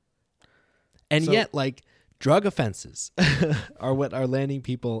 Yeah. And yet, like, drug offenses are what are landing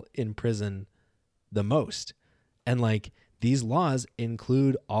people in prison the most. And, like, these laws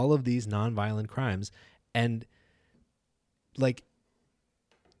include all of these nonviolent crimes. And, like,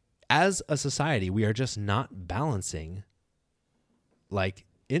 as a society, we are just not balancing, like,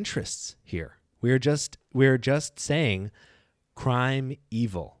 interests here. We're just saying crime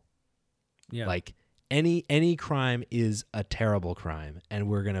evil. Yeah. Like, any crime is a terrible crime, and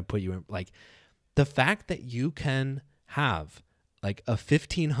we're going to put you in, like, the fact that you can have like a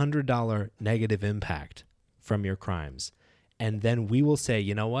 $1,500 negative impact from your crimes, and then we will say,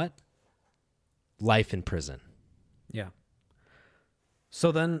 you know what? Life in prison. Yeah.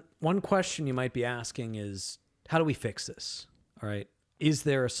 So then one question you might be asking is, how do we fix this? All right. Is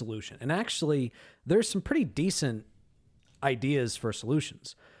there a solution? And actually, there's some pretty decent ideas for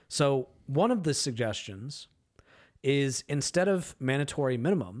solutions. So one of the suggestions is, instead of mandatory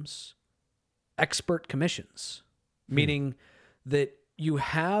minimums, expert commissions, meaning that you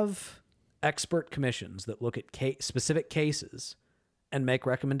have expert commissions that look at specific cases and make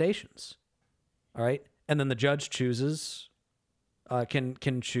recommendations. All right. And then the judge chooses,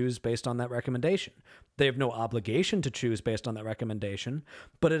 can choose based on that recommendation. They have no obligation to choose based on that recommendation,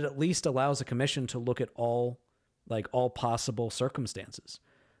 but it at least allows a commission to look at all possible circumstances.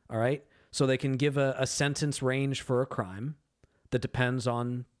 All right. So they can give a sentence range for a crime that depends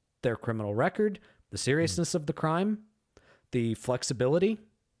on their criminal record, the seriousness of the crime, the flexibility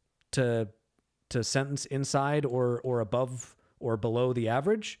to sentence inside or above or below the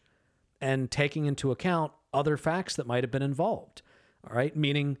average, and taking into account other facts that might have been involved. All right.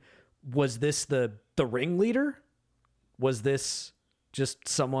 Meaning, was this the ringleader? Was this just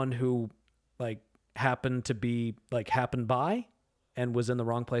someone who happened by and was in the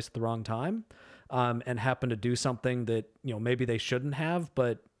wrong place at the wrong time, and happened to do something that, maybe they shouldn't have,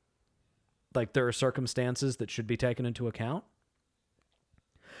 but there are circumstances that should be taken into account?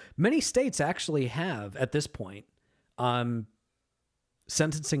 Many states actually have, at this point,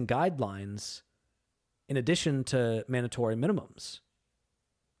 sentencing guidelines in addition to mandatory minimums.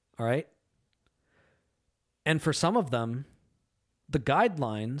 All right. And for some of them, the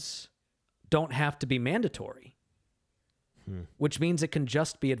guidelines don't have to be mandatory, which means it can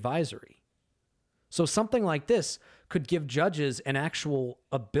just be advisory. So something like this could give judges an actual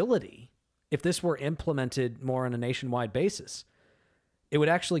ability. If this were implemented more on a nationwide basis, it would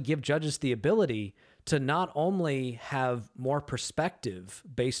actually give judges the ability to not only have more perspective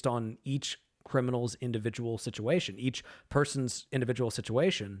based on each criminal's individual situation, each person's individual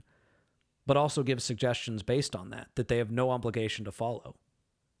situation, but also give suggestions based on that they have no obligation to follow.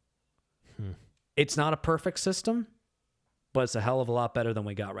 It's not a perfect system, but it's a hell of a lot better than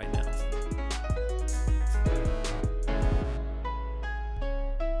we got right now.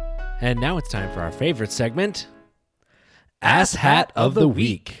 And now it's time for our favorite segment, Ass Hat of the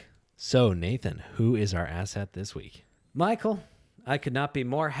Week. So, Nathan, who is our ass hat this week? Michael, I could not be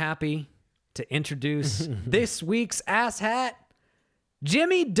more happy to introduce this week's ass hat,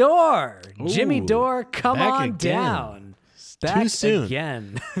 Jimmy Dore. Ooh, Jimmy Dore, come on again. down. Back Too soon.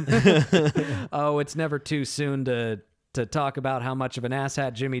 again. Oh, it's never too soon to talk about how much of an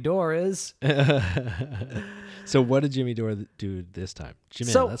asshat Jimmy Dore is. So what did Jimmy Dore do this time?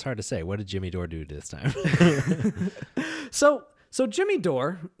 That's hard to say. What did Jimmy Dore do this time? So Jimmy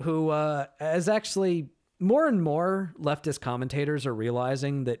Dore, who has actually more and more leftist commentators are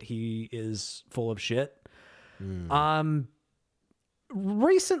realizing that he is full of shit.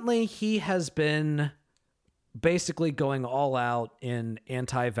 Recently, he has been basically going all out in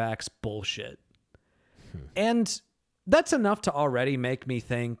anti-vax bullshit. And that's enough to already make me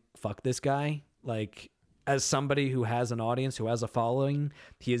think, fuck this guy. Like, as somebody who has an audience, who has a following,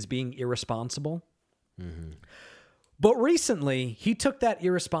 he is being irresponsible. But recently, he took that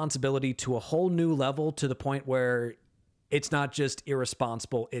irresponsibility to a whole new level, to the point where it's not just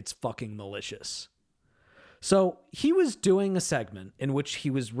irresponsible, it's fucking malicious. So he was doing a segment in which he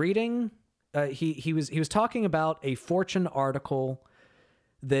was reading, he was talking about a Fortune article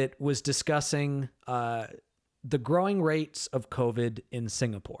that was discussing the growing rates of COVID in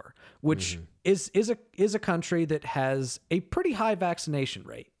Singapore, which is a country that has a pretty high vaccination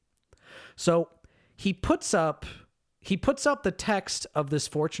rate. So he puts up the text of this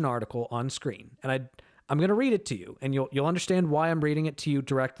Fortune article on screen, and I'm going to read it to you, and you'll understand why I'm reading it to you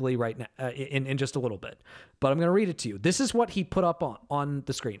directly right now in just a little bit. But I'm going to read it to you. This is what he put up on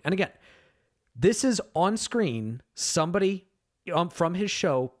the screen. And again, this is on screen. Somebody from his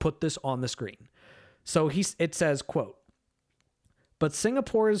show put this on the screen. So it says, quote, "But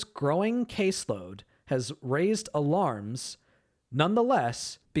Singapore's growing caseload has raised alarms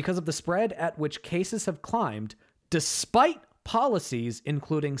nonetheless because of the spread at which cases have climbed, despite policies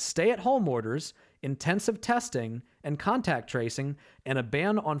including stay-at-home orders, intensive testing, and contact tracing, and a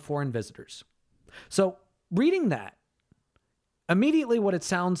ban on foreign visitors." So reading that, immediately what it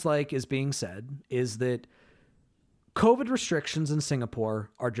sounds like is being said is that COVID restrictions in Singapore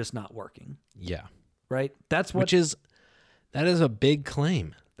are just not working. Yeah. Right? That is a big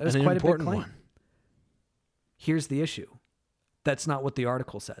claim. That is quite a big claim. One. Here's the issue. That's not what the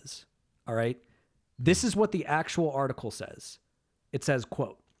article says. All right? This is what the actual article says. It says,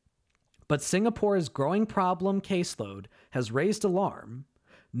 quote, "But Singapore's growing problem caseload has raised alarm,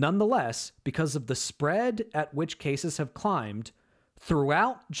 nonetheless, because of the spread at which cases have climbed.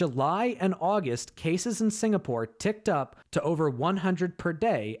 Throughout July and August, cases in Singapore ticked up to over 100 per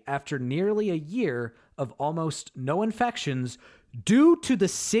day after nearly a year of almost no infections due to the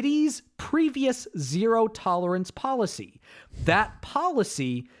city's previous zero-tolerance policy. That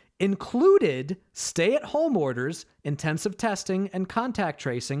policy included stay-at-home orders, intensive testing and contact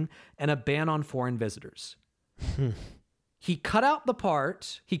tracing, and a ban on foreign visitors." He cut out the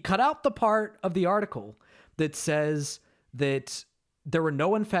part of the article that says that there were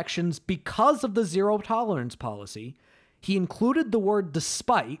no infections because of the zero tolerance policy. He included the word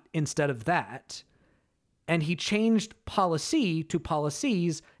despite instead of that, and he changed policy to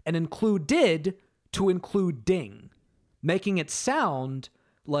policies and included to including, making it sound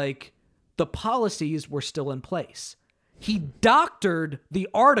like the policies were still in place. He doctored the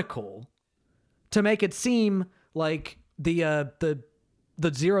article to make it seem like the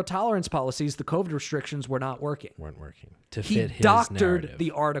zero tolerance policies, the COVID restrictions weren't working. To fit his doctored narrative.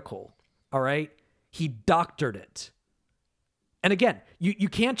 The article. All right. He doctored it. And again, you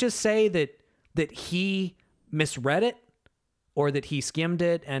can't just say that he misread it or that he skimmed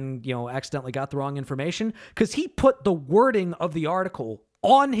it and, accidentally got the wrong information, because he put the wording of the article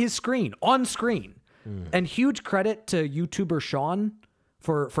on screen. And huge credit to YouTuber Sean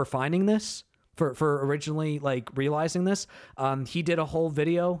for finding this. For originally realizing this. He did a whole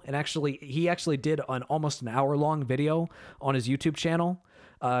video, and he actually did an almost an hour-long video on his YouTube channel,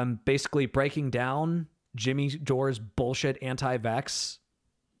 basically breaking down Jimmy Dore's bullshit anti-vax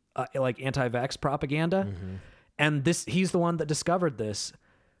propaganda. And he's the one that discovered this.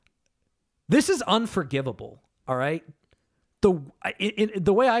 This is unforgivable, all right?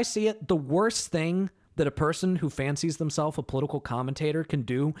 The way I see it, the worst thing that a person who fancies themselves a political commentator can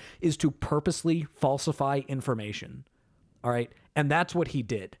do is to purposely falsify information. All right. And that's what he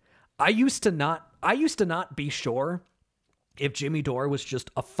did. I used to not be sure if Jimmy Dore was just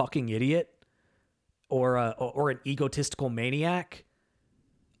a fucking idiot or an egotistical maniac,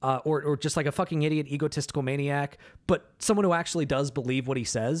 or just like a fucking idiot, egotistical maniac, but someone who actually does believe what he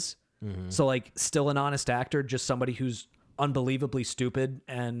says. So still an honest actor, just somebody who's unbelievably stupid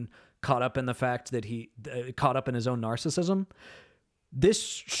and caught up in the fact that he caught up in his own narcissism. This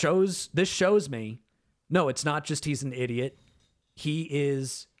shows me, no, it's not just he's an idiot. He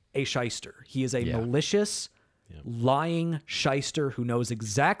is a shyster. He is a malicious, lying shyster who knows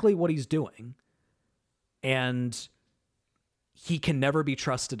exactly what he's doing. And he can never be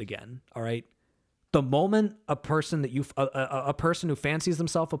trusted again. All right. The moment a person a person who fancies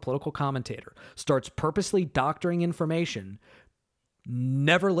themselves a political commentator starts purposely doctoring information,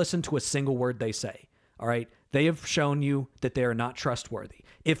 never listen to a single word they say. All right. They have shown you that they are not trustworthy.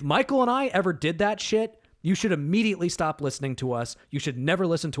 If Michael and I ever did that shit, you should immediately stop listening to us. You should never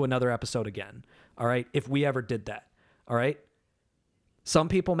listen to another episode again. All right. If we ever did that. All right. Some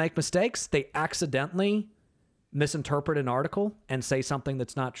people make mistakes. They accidentally misinterpret an article and say something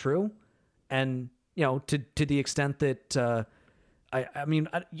that's not true. And, you know, to the extent that, I mean,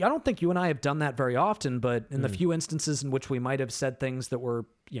 I don't think you and I have done that very often, but in the few instances in which we might have said things that were,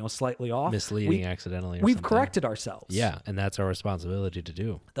 you know, slightly off, misleading accidentally, or we've something. corrected ourselves. Yeah, and that's our responsibility to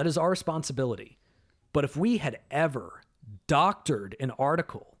do. That is our responsibility. But if we had ever doctored an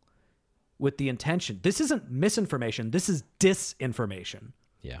article with the intention, this isn't misinformation, this is disinformation.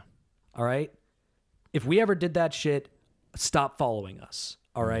 Yeah. All right? If we ever did that shit, stop following us.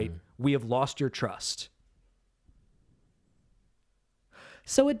 All right? We have lost your trust.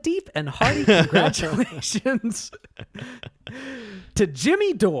 So a deep and hearty congratulations to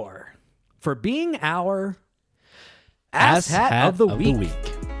Jimmy Dore for being our Ass Hat of the Week.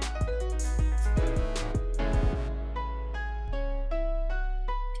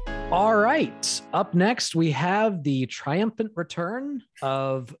 All right. Up next, we have the triumphant return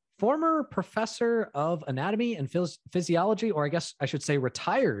of former professor of anatomy and physiology, or I guess I should say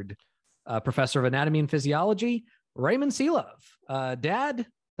retired professor of anatomy and physiology, Ramon Selove. Dad,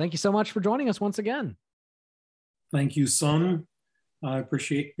 thank you so much for joining us once again. Thank you, son. I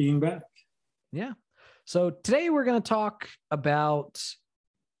appreciate being back. Yeah. So today we're going to talk about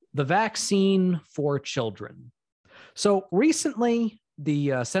the vaccine for children. So recently,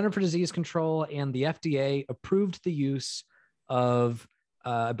 the Center for Disease Control and the FDA approved the use of,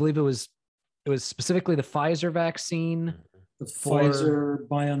 I believe it was specifically the Pfizer vaccine. The Pfizer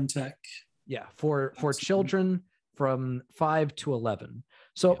BioNTech. Yeah, for children from 5 to 11.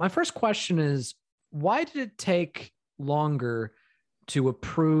 So my first question is, why did it take longer to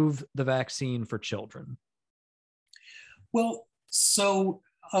approve the vaccine for children? Well, so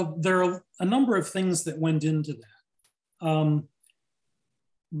there are a number of things that went into that.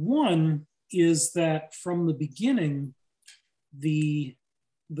 One is that from the beginning, the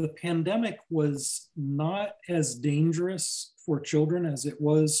pandemic was not as dangerous for children as it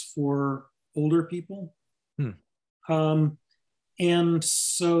was for older people. And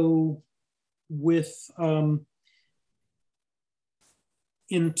so with,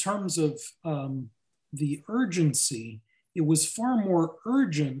 in terms of the urgency, it was far more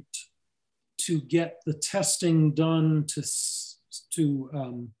urgent to get the testing done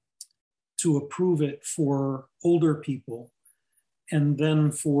to approve it for older people, and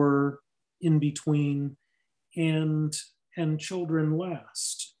then for in between, and children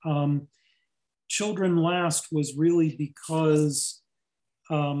last. Children last was really because,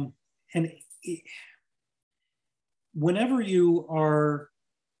 whenever you are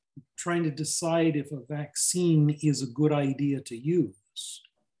trying to decide if a vaccine is a good idea to use,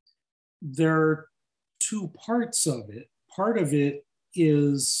 there are two parts of it. Part of it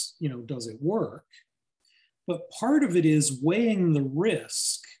is, you know, does it work? But part of it is weighing the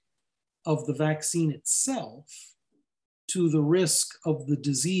risk of the vaccine itself to the risk of the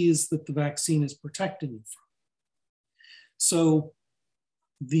disease that the vaccine is protecting you from. So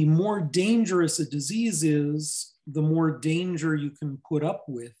the more dangerous a disease is, the more danger you can put up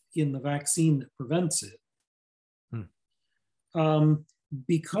with in the vaccine that prevents it.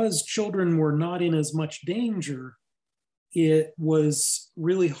 Because children were not in as much danger, it was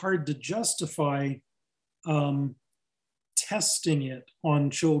really hard to justify testing it on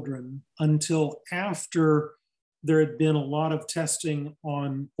children until after there had been a lot of testing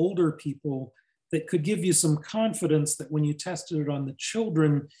on older people that could give you some confidence that when you tested it on the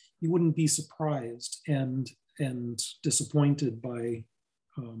children, you wouldn't be surprised and disappointed by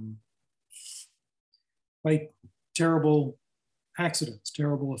terrible accidents,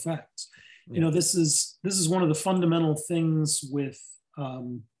 terrible effects. Yeah. You know, this is one of the fundamental things with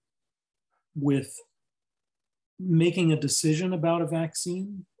making a decision about a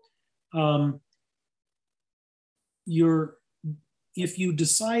vaccine. If you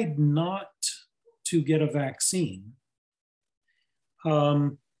decide not to get a vaccine,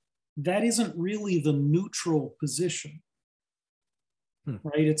 that isn't really the neutral position,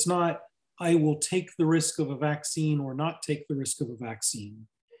 right? It's not, I will take the risk of a vaccine or not take the risk of a vaccine.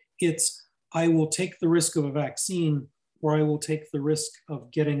 It's, I will take the risk of a vaccine or I will take the risk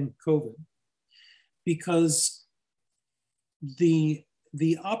of getting COVID. Because the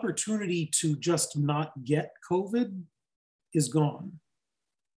opportunity to just not get COVID is gone.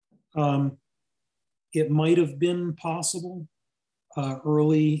 It might have been possible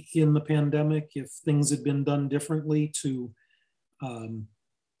early in the pandemic if things had been done differently to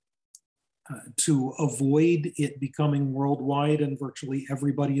avoid it becoming worldwide and virtually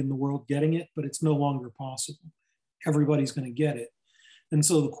everybody in the world getting it, but it's no longer possible. Everybody's going to get it. And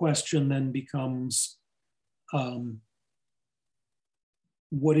so the question then becomes,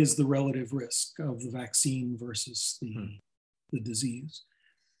 what is the relative risk of the vaccine versus the disease?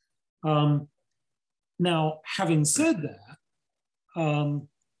 Now, having said that,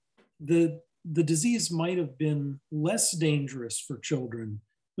 the disease might have been less dangerous for children,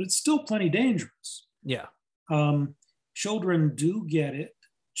 but it's still plenty dangerous. Yeah. Children do get it.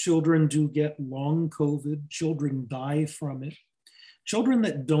 Children do get long COVID. Children die from it. Children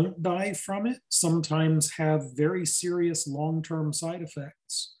that don't die from it sometimes have very serious long-term side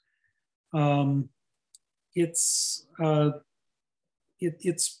effects. It's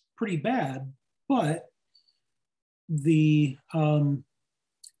pretty bad, but the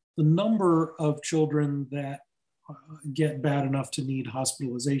number of children that get bad enough to need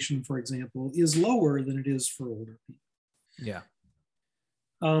hospitalization, for example, is lower than it is for older people. Yeah.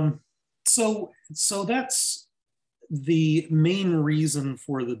 So that's the main reason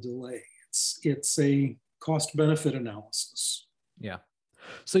for the delay. It's a cost-benefit analysis. Yeah.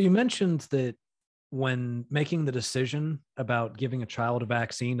 So you mentioned that when making the decision about giving a child a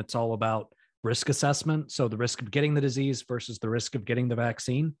vaccine, it's all about risk assessment. So the risk of getting the disease versus the risk of getting the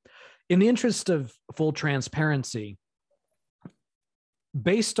vaccine. In the interest of full transparency,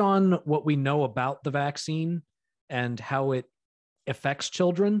 based on what we know about the vaccine and how it affects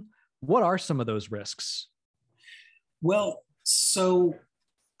children, what are some of those risks? Well, so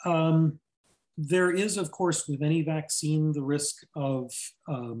there is, of course, with any vaccine, the risk of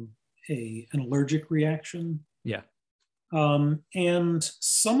an allergic reaction. Yeah. And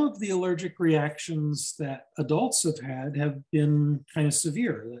some of the allergic reactions that adults have been kind of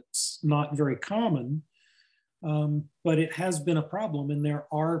severe. That's not very common, but it has been a problem. And there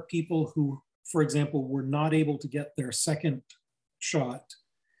are people who, for example, were not able to get their second shot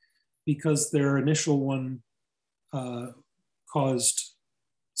because their initial one caused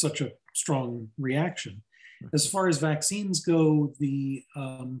such a strong reaction. As far as vaccines go, the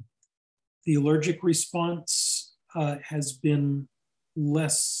allergic response has been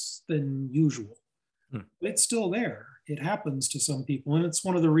less than usual. It's still there. It happens to some people. And it's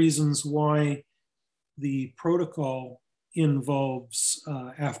one of the reasons why the protocol involves,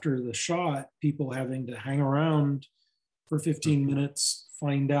 after the shot, people having to hang around for 15 minutes,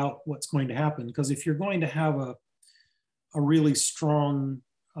 find out what's going to happen. Because if you're going to have a really strong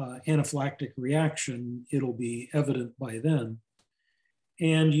anaphylactic reaction, it'll be evident by then.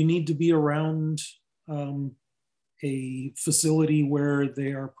 And you need to be around a facility where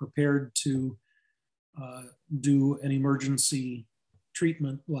they are prepared to do an emergency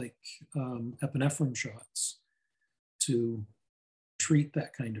treatment like epinephrine shots to treat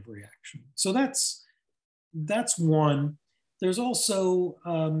that kind of reaction. So that's one. There's also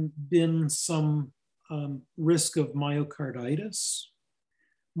been some risk of myocarditis.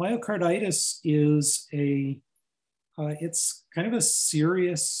 Myocarditis is it's kind of a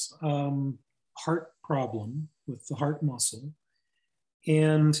serious heart problem with the heart muscle,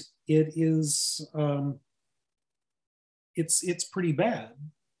 and it is it's pretty bad.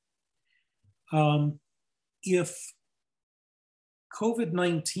 If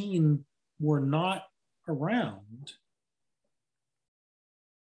COVID-19 were not around,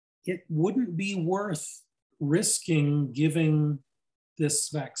 it wouldn't be worth risking giving this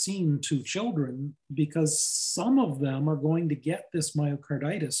vaccine to children because some of them are going to get this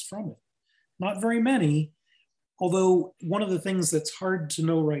myocarditis from it. Not very many, although one of the things that's hard to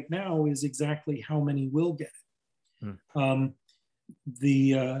know right now is exactly how many will get it.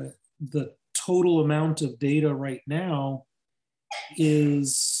 The total amount of data right now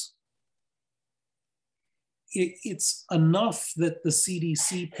is it's enough that the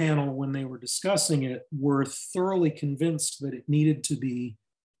CDC panel, when they were discussing it, were thoroughly convinced that it needed to be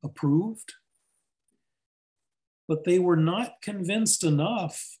approved, but they were not convinced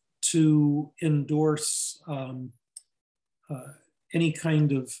enough to endorse any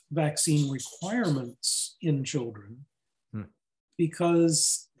kind of vaccine requirements in children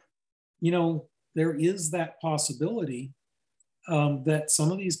because, there is that possibility that some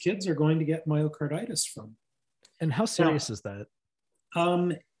of these kids are going to get myocarditis from. And how serious is that?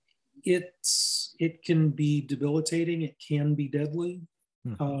 It can be debilitating. It can be deadly.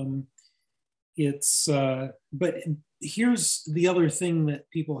 But here's the other thing that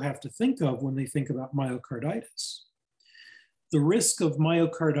people have to think of when they think about myocarditis. the risk of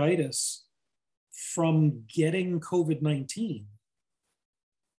myocarditis from getting COVID-19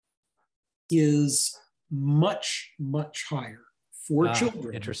 is much, much higher for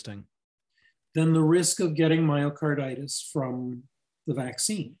children interesting. than the risk of getting myocarditis from the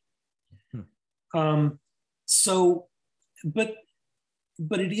vaccine. So, but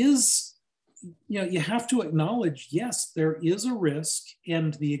it is, you have to acknowledge, yes, there is a risk,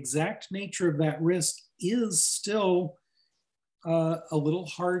 and the exact nature of that risk is still a little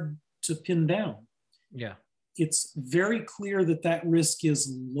hard to pin down. Yeah. It's very clear that that risk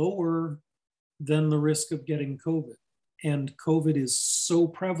is lower than the risk of getting COVID. And COVID is so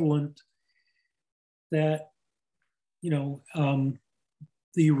prevalent that,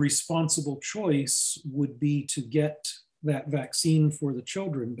 the responsible choice would be to get that vaccine for the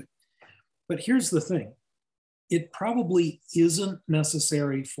children. But here's the thing. It probably isn't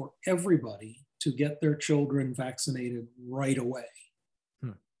necessary for everybody to get their children vaccinated right away.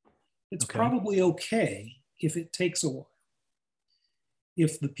 It's probably okay if it takes a while.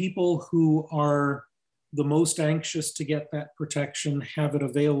 If the people who are the most anxious to get that protection have it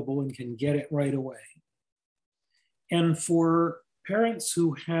available and can get it right away. And for parents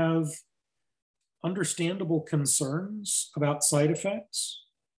who have understandable concerns about side effects,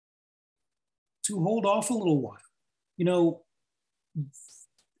 to hold off a little while.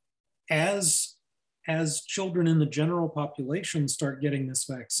 As children in the general population start getting this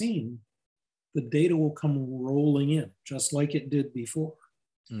vaccine, the data will come rolling in, just like it did before.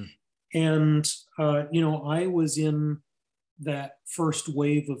 And, I was in that first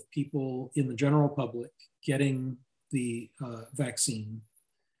wave of people in the general public getting the vaccine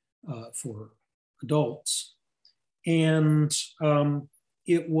for adults. And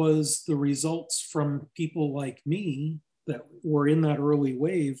it was the results from people like me that were in that early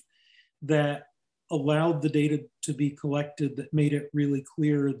wave that allowed the data to be collected, that made it really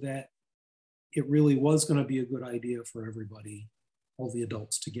clear that it really was going to be a good idea for everybody, all the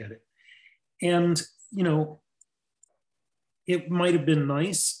adults, to get it. And, it might have been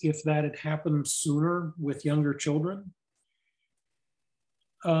nice if that had happened sooner with younger children.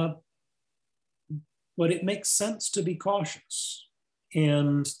 But it makes sense to be cautious.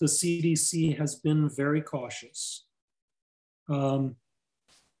 And the CDC has been very cautious. And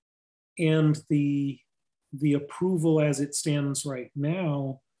the approval as it stands right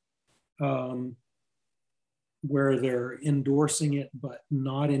now, where they're endorsing it but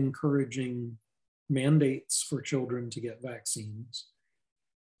not encouraging mandates for children to get vaccines,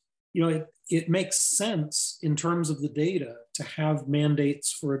 it makes sense in terms of the data to have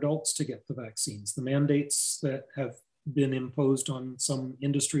mandates for adults to get the vaccines. The mandates that have been imposed on some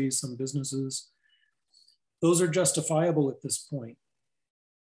industries, some businesses, those are justifiable at this point.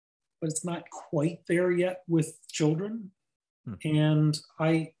 But it's not quite there yet with children. And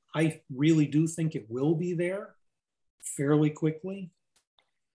I really do think it will be there fairly quickly.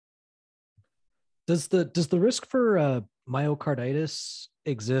 Does the risk for myocarditis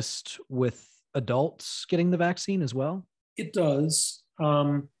exist with adults getting the vaccine as well? It does.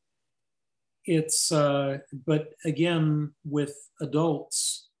 But again, with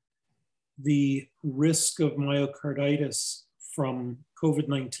adults, the risk of myocarditis from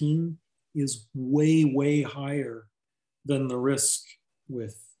COVID-19 is way, way higher than the risk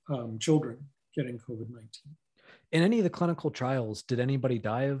with children getting COVID-19. In any of the clinical trials, did anybody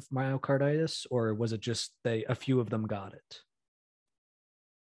die of myocarditis, or was it just a few of them got it?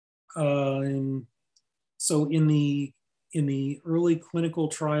 So in the early clinical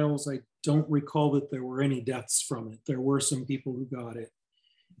trials, I don't recall that there were any deaths from it. There were some people who got it.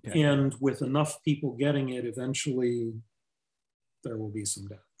 Okay. And with enough people getting it, eventually there will be some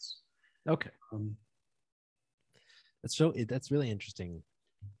deaths. Okay. That's really interesting.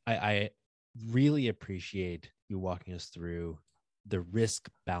 I really appreciate you walking us through the risk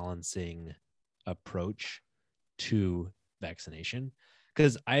balancing approach to vaccination,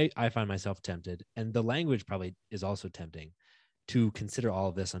 because I find myself tempted, and the language probably is also tempting, to consider all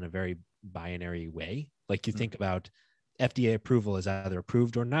of this on a very binary way. Like you think about FDA approval is either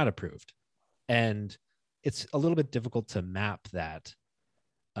approved or not approved. And it's a little bit difficult to map that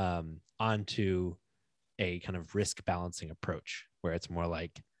onto a kind of risk balancing approach, where it's more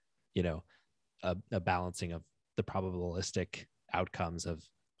like, a balancing of the probabilistic outcomes of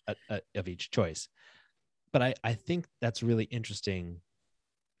each choice. But I think that's a really interesting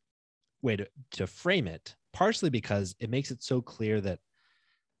way to frame it, partially because it makes it so clear that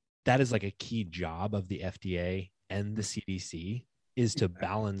is like a key job of the FDA and the CDC, is to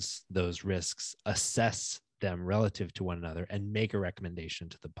balance those risks, assess them relative to one another, and make a recommendation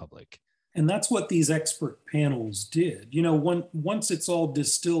to the public And that's what these expert panels did. Once it's all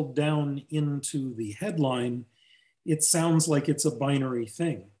distilled down into the headline, it sounds like it's a binary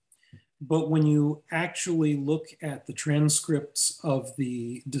thing. But when you actually look at the transcripts of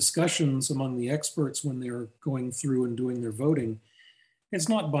the discussions among the experts when they're going through and doing their voting, it's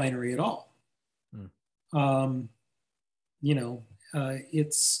not binary at all. Um,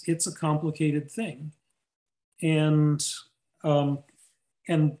 it's a complicated thing, and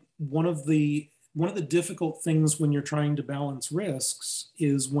one of the difficult things when you're trying to balance risks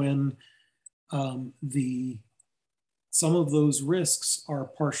is when some of those risks are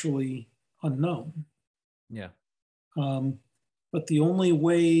partially unknown. Yeah. But the only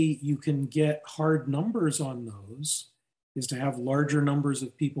way you can get hard numbers on those is to have larger numbers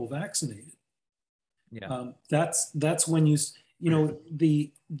of people vaccinated. Yeah. That's when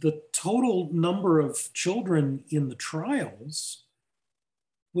the total number of children in the trials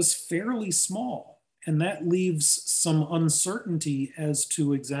was fairly small, and that leaves some uncertainty as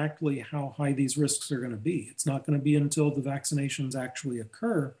to exactly how high these risks are going to be. It's not going to be until the vaccinations actually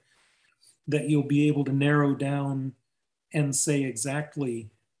occur that you'll be able to narrow down and say exactly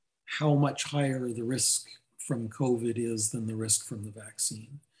how much higher the risk from COVID is than the risk from the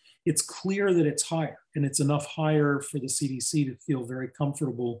vaccine. It's clear that it's higher, and it's enough higher for the CDC to feel very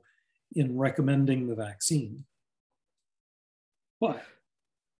comfortable in recommending the vaccine. But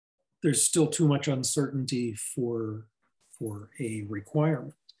there's still too much uncertainty for a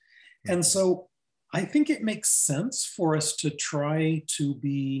requirement. And so I think it makes sense for us to try to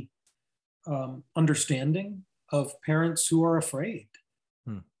be understanding of parents who are afraid.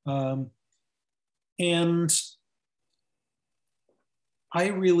 And I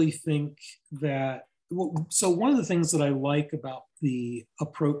really think that, so one of the things that I like about the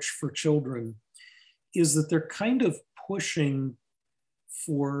approach for children is that they're kind of pushing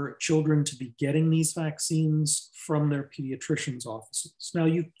for children to be getting these vaccines from their pediatrician's offices. Now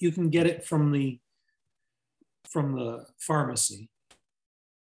you can get it from the pharmacy,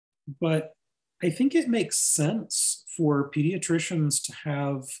 but I think it makes sense for pediatricians to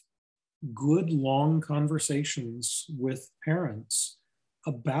have good long conversations with parents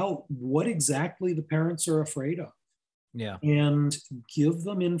about what exactly the parents are afraid of. Yeah. And give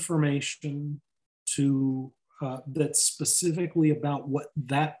them information to that's specifically about what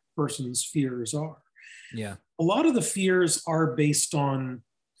that person's fears are. Yeah. A lot of the fears are based on,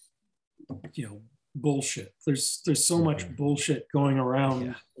 bullshit. There's so much bullshit going around.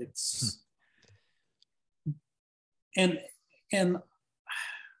 Yeah. It's and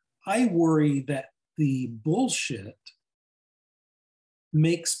I worry that the bullshit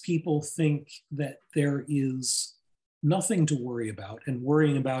makes people think that there is nothing to worry about, and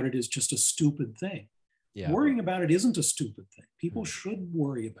worrying about it is just a stupid thing. Yeah. Worrying about it isn't a stupid thing. People should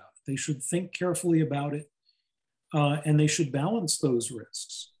worry about it. They should think carefully about it, and they should balance those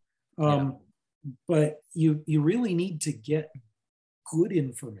risks. But you really need to get good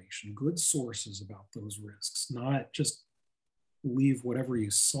information, good sources about those risks, not just believe whatever you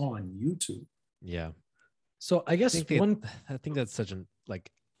saw on YouTube. Yeah. So I guess I think that's such an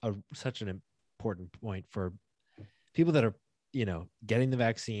important point for people that are, getting the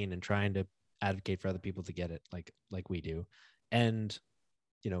vaccine and trying to advocate for other people to get it, like we do, and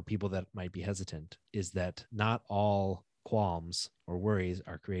people that might be hesitant, is that not all qualms or worries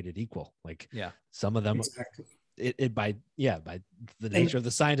are created equal. Some of them, exactly. By the nature of the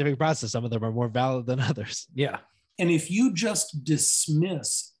scientific process, some of them are more valid than others. Yeah. And if you just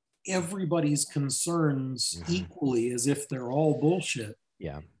dismiss everybody's concerns equally as if they're all bullshit,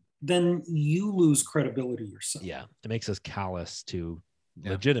 then you lose credibility yourself. Yeah. It makes us callous to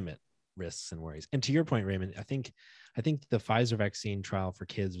legitimate risks and worries. And to your point, Raymond, I think the Pfizer vaccine trial for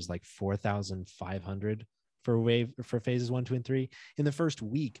kids was like 4,500 for phases 1, 2, and 3. In the first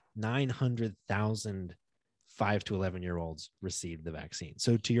week, 900,000 5 to 11-year-olds received the vaccine.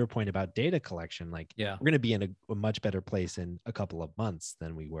 So to your point about data collection, we're going to be in a much better place in a couple of months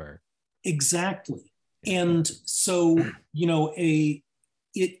than we were. Exactly. And so,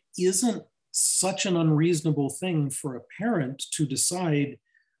 it isn't such an unreasonable thing for a parent to decide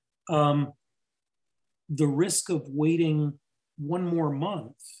the risk of waiting one more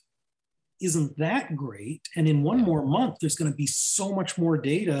month isn't that great. And in one more month, there's going to be so much more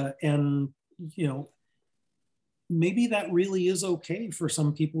data, and, maybe that really is okay for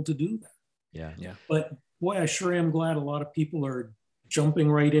some people to do that. Yeah. But boy, I sure am glad a lot of people are jumping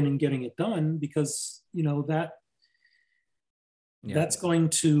right in and getting it done, because, that's going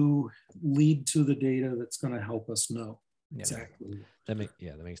to lead to the data that's going to help us know exactly. That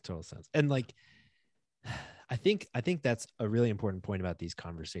makes total sense. And I think that's a really important point about these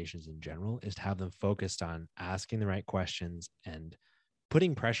conversations in general, is to have them focused on asking the right questions and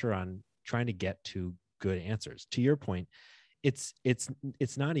putting pressure on trying to get to good answers. To your point, it's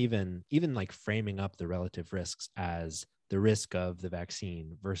not even like framing up the relative risks as the risk of the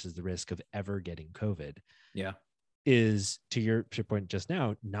vaccine versus the risk of ever getting COVID. Yeah. Is, to your point just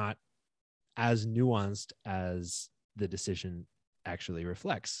now, not as nuanced as the decision actually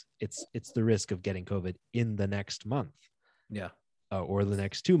reflects. It's the risk of getting COVID in the next month. Yeah. Or the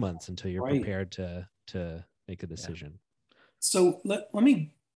next 2 months until you're Right. prepared to make a decision. Yeah. So let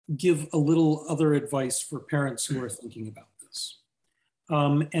me give a little other advice for parents who are thinking about this.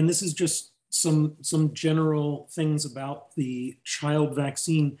 And this is just some general things about the child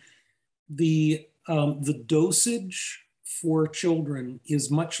vaccine. The dosage for children is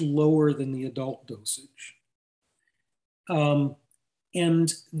much lower than the adult dosage.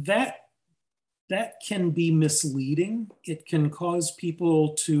 And that can be misleading. It can cause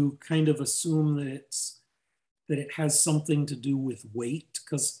people to kind of assume that it has something to do with weight,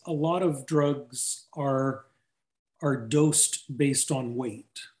 because a lot of drugs are dosed based on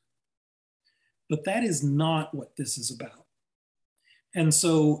weight. But that is not what this is about. And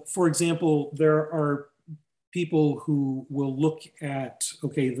so, for example, there are people who will look at,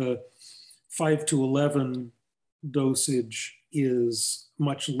 okay, the 5 to 11 dosage is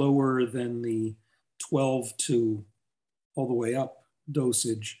much lower than the 12 to all the way up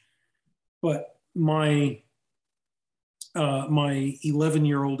dosage. But my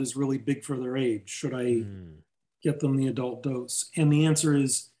 11-year-old is really big for their age. Should I get them the adult dose? And the answer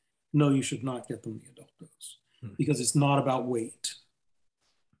is no, you should not get them the adult dose, because it's not about weight.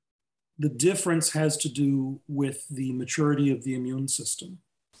 The difference has to do with the maturity of the immune system.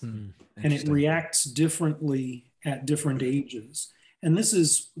 And it reacts differently at different ages. And this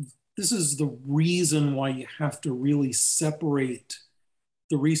is the reason why you have to really separate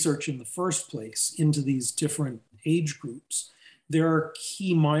the research in the first place into these different age groups. There are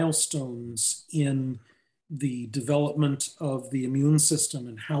key milestones in the development of the immune system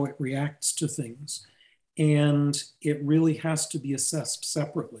and how it reacts to things. And it really has to be assessed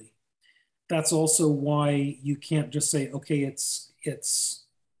separately. That's also why you can't just say, okay, it's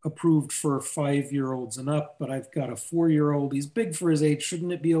approved for 5-year-olds and up, but I've got a 4-year-old, he's big for his age,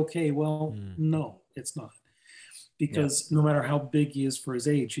 shouldn't it be okay? Well, no, it's not. Because no matter how big he is for his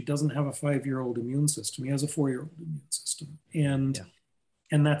age, he doesn't have a 5-year-old immune system. He has a 4-year-old immune system. And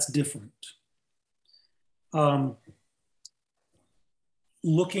that's different.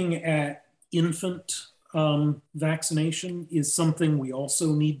 Looking at infant vaccination is something we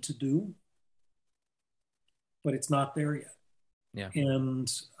also need to do, but it's not there yet. Yeah.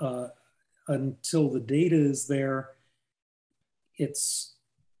 And until the data is there, it's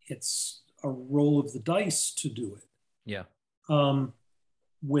a roll of the dice to do it. Yeah.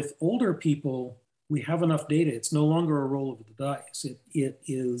 With older people, we have enough data. It's no longer a roll of the dice.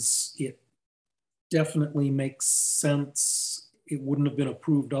 It definitely makes sense. It wouldn't have been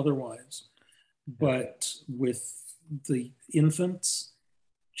approved otherwise. But with the infants,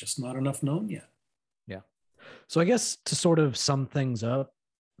 just not enough known yet. Yeah. So I guess to sort of sum things up,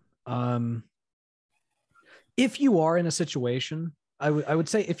 if you are in a situation, I would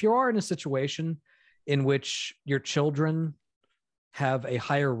say if you are in a situation in which your children have a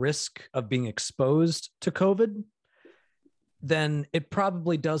higher risk of being exposed to COVID, then it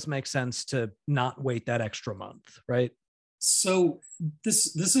probably does make sense to not wait that extra month, right? So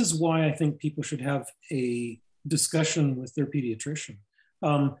this is why I think people should have a discussion with their pediatrician.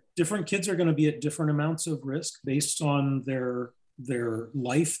 Different kids are going to be at different amounts of risk based on their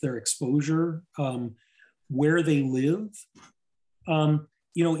life, their exposure, where they live.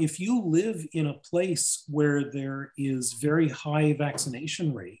 If you live in a place where there is very high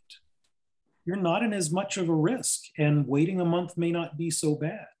vaccination rate, you're not in as much of a risk, and waiting a month may not be so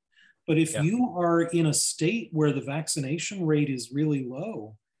bad. But if you are in a state where the vaccination rate is really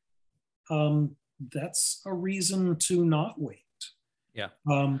low, that's a reason to not wait. Yeah.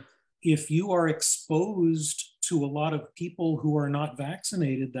 If you are exposed to a lot of people who are not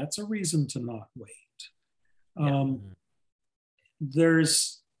vaccinated, that's a reason to not wait.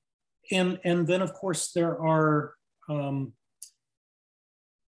 There's, and then of course there are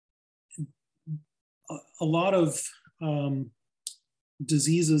a lot of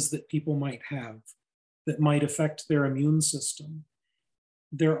diseases that people might have that might affect their immune system.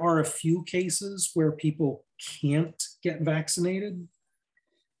 There are a few cases where people can't get vaccinated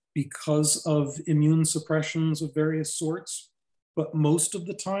because of immune suppressions of various sorts. But most of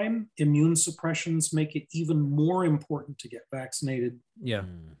the time, immune suppressions make it even more important to get vaccinated. Yeah.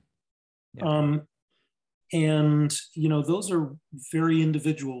 And, those are very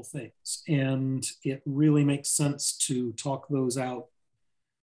individual things. And it really makes sense to talk those out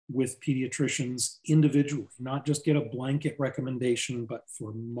with pediatricians individually, not just get a blanket recommendation, but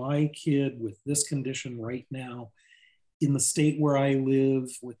for my kid with this condition right now, in the state where I live,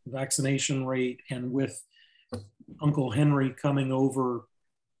 with the vaccination rate, and with Uncle Henry coming over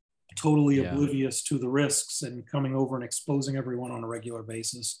totally oblivious to the risks and coming over and exposing everyone on a regular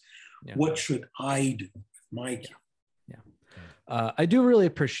basis. Yeah. What should I do with my kid? Yeah. I do really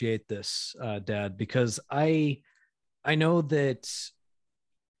appreciate this, Dad, because I know that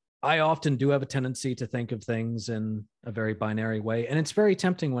I often do have a tendency to think of things in a very binary way. And it's very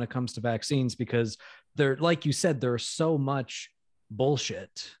tempting when it comes to vaccines because like you said, there's so much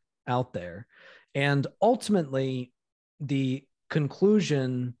bullshit out there. And ultimately, the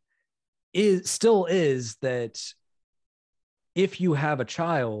conclusion still is that if you have a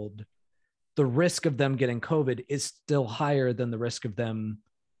child, the risk of them getting COVID is still higher than the risk of them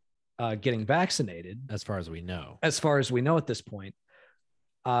getting vaccinated. As far as we know. As far as we know at this point.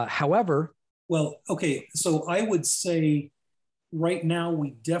 However. Well, okay. So I would say right now,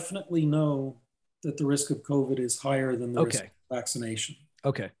 we definitely know that the risk of COVID is higher than the risk of vaccination.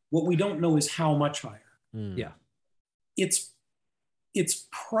 Okay. What we don't know is how much higher. Yeah. It's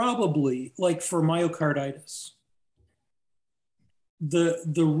probably like for myocarditis,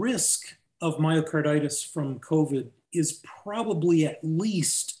 the risk of myocarditis from COVID is probably at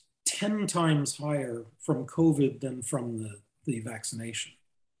least 10 times higher from COVID than from the vaccination.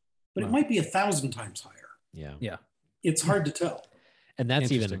 But it might be 1,000 times higher. Yeah. Yeah. It's hard to tell. And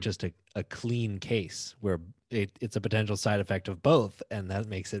that's even just a clean case where it's a potential side effect of both. And that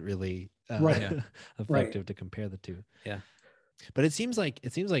makes it really effective to compare the two. Yeah. But it seems like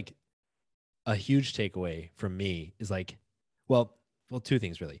a huge takeaway from me is like, well, two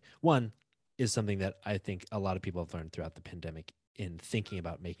things really. One is something that I think a lot of people have learned throughout the pandemic in thinking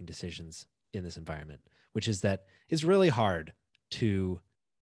about making decisions in this environment, which is that it's really hard to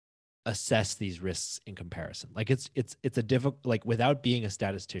assess these risks in comparison. Like it's a difficult, like without being a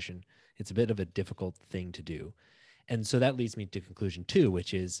statistician, it's a bit of a difficult thing to do. And so that leads me to conclusion 2,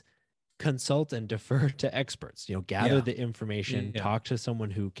 which is consult and defer to experts, gather the information, talk to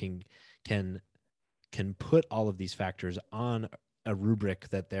someone who can put all of these factors on a rubric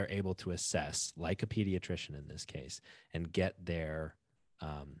that they're able to assess, like a pediatrician in this case, and get their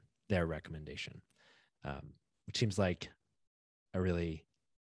recommendation, which seems like a really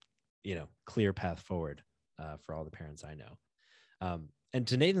clear path forward for all the parents I know. And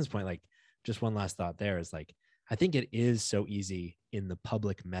to Nathan's point, like just one last thought there is like, I think it is so easy in the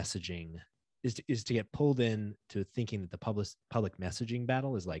public messaging is to get pulled in to thinking that the public messaging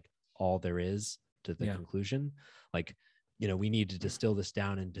battle is like all there is to the conclusion. Like, we need to distill this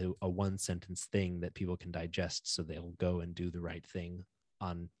down into a 1-sentence thing that people can digest so they'll go and do the right thing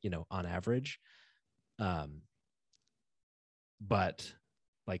on average. But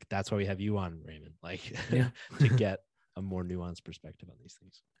like, that's why we have you on, Raymond, like to get a more nuanced perspective on these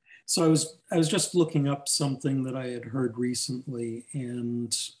things. So I was just looking up something that I had heard recently,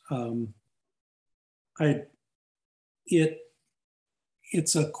 and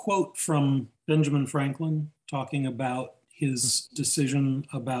it's a quote from Benjamin Franklin talking about his decision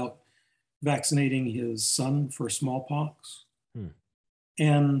about vaccinating his son for smallpox.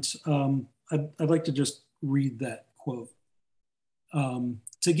 And I'd like to just read that quote.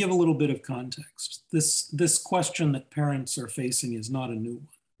 To give a little bit of context, this question that parents are facing is not a new one.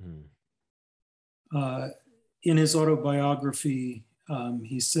 In his autobiography,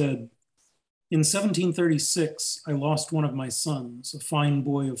 he said, "In 1736, I lost one of my sons, a fine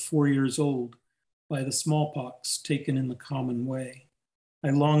boy of 4 years old, by the smallpox taken in the common way. I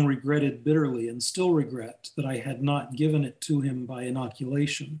long regretted bitterly and still regret that I had not given it to him by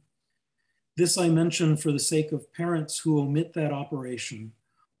inoculation. This I mention for the sake of parents who omit that operation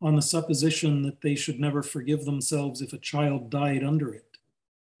on the supposition that they should never forgive themselves if a child died under it.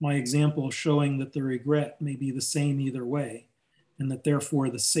 My example showing that the regret may be the same either way, and that therefore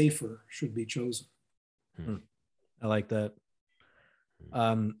the safer should be chosen." I like that.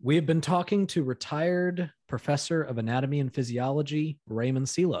 We have been talking to retired professor of anatomy and physiology, Ramon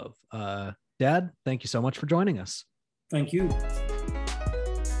Selove. Dad, thank you so much for joining us. Thank you.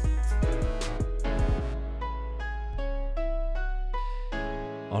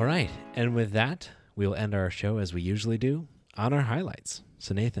 All right. And with that, we'll end our show as we usually do on our highlights.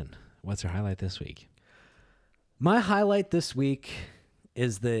 So Nathan, what's your highlight this week? My highlight this week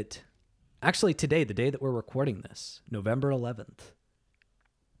is that actually today, the day that we're recording this, November 11th,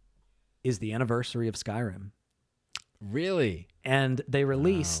 is the anniversary of Skyrim. Really? And they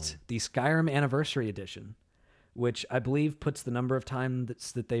released the Skyrim Anniversary Edition, which I believe puts the number of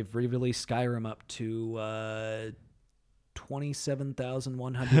times that they've re-released Skyrim up to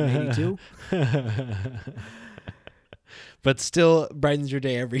 27,182. But still brightens your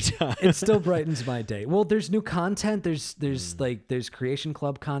day every time. It still brightens my day. Well, there's new content. There's Creation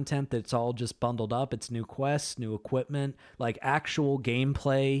Club content that's all just bundled up. It's new quests, new equipment, like actual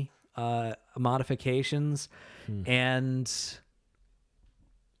gameplay modifications. And,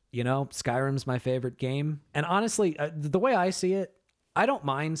 you know, Skyrim's my favorite game. And honestly, the way I see it, I don't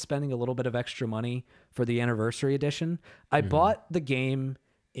mind spending a little bit of extra money for the anniversary edition. I bought the game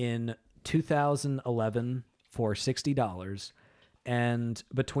in 2011 for $60, and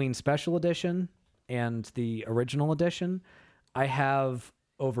between special edition and the original edition, I have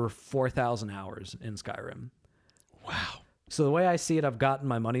over 4,000 hours in Skyrim. Wow. So the way I see it, I've gotten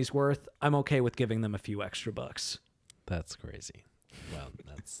my money's worth. I'm okay with giving them a few extra bucks. That's crazy. Well,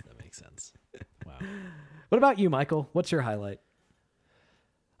 that makes sense. Wow. What about you, Michael? What's your highlight?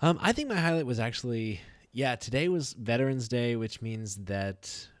 I think my highlight was actually, today was Veterans Day, which means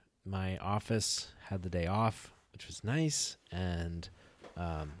that my office had the day off, which was nice, and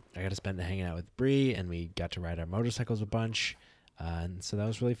I got to spend it hanging out with Bree, and we got to ride our motorcycles a bunch, and so that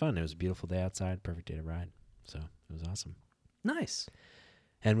was really fun. It was a beautiful day outside, perfect day to ride, so it was awesome. Nice.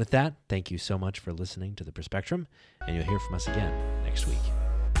 And with that, thank you so much for listening to The Perspectrum, and you'll hear from us again next week.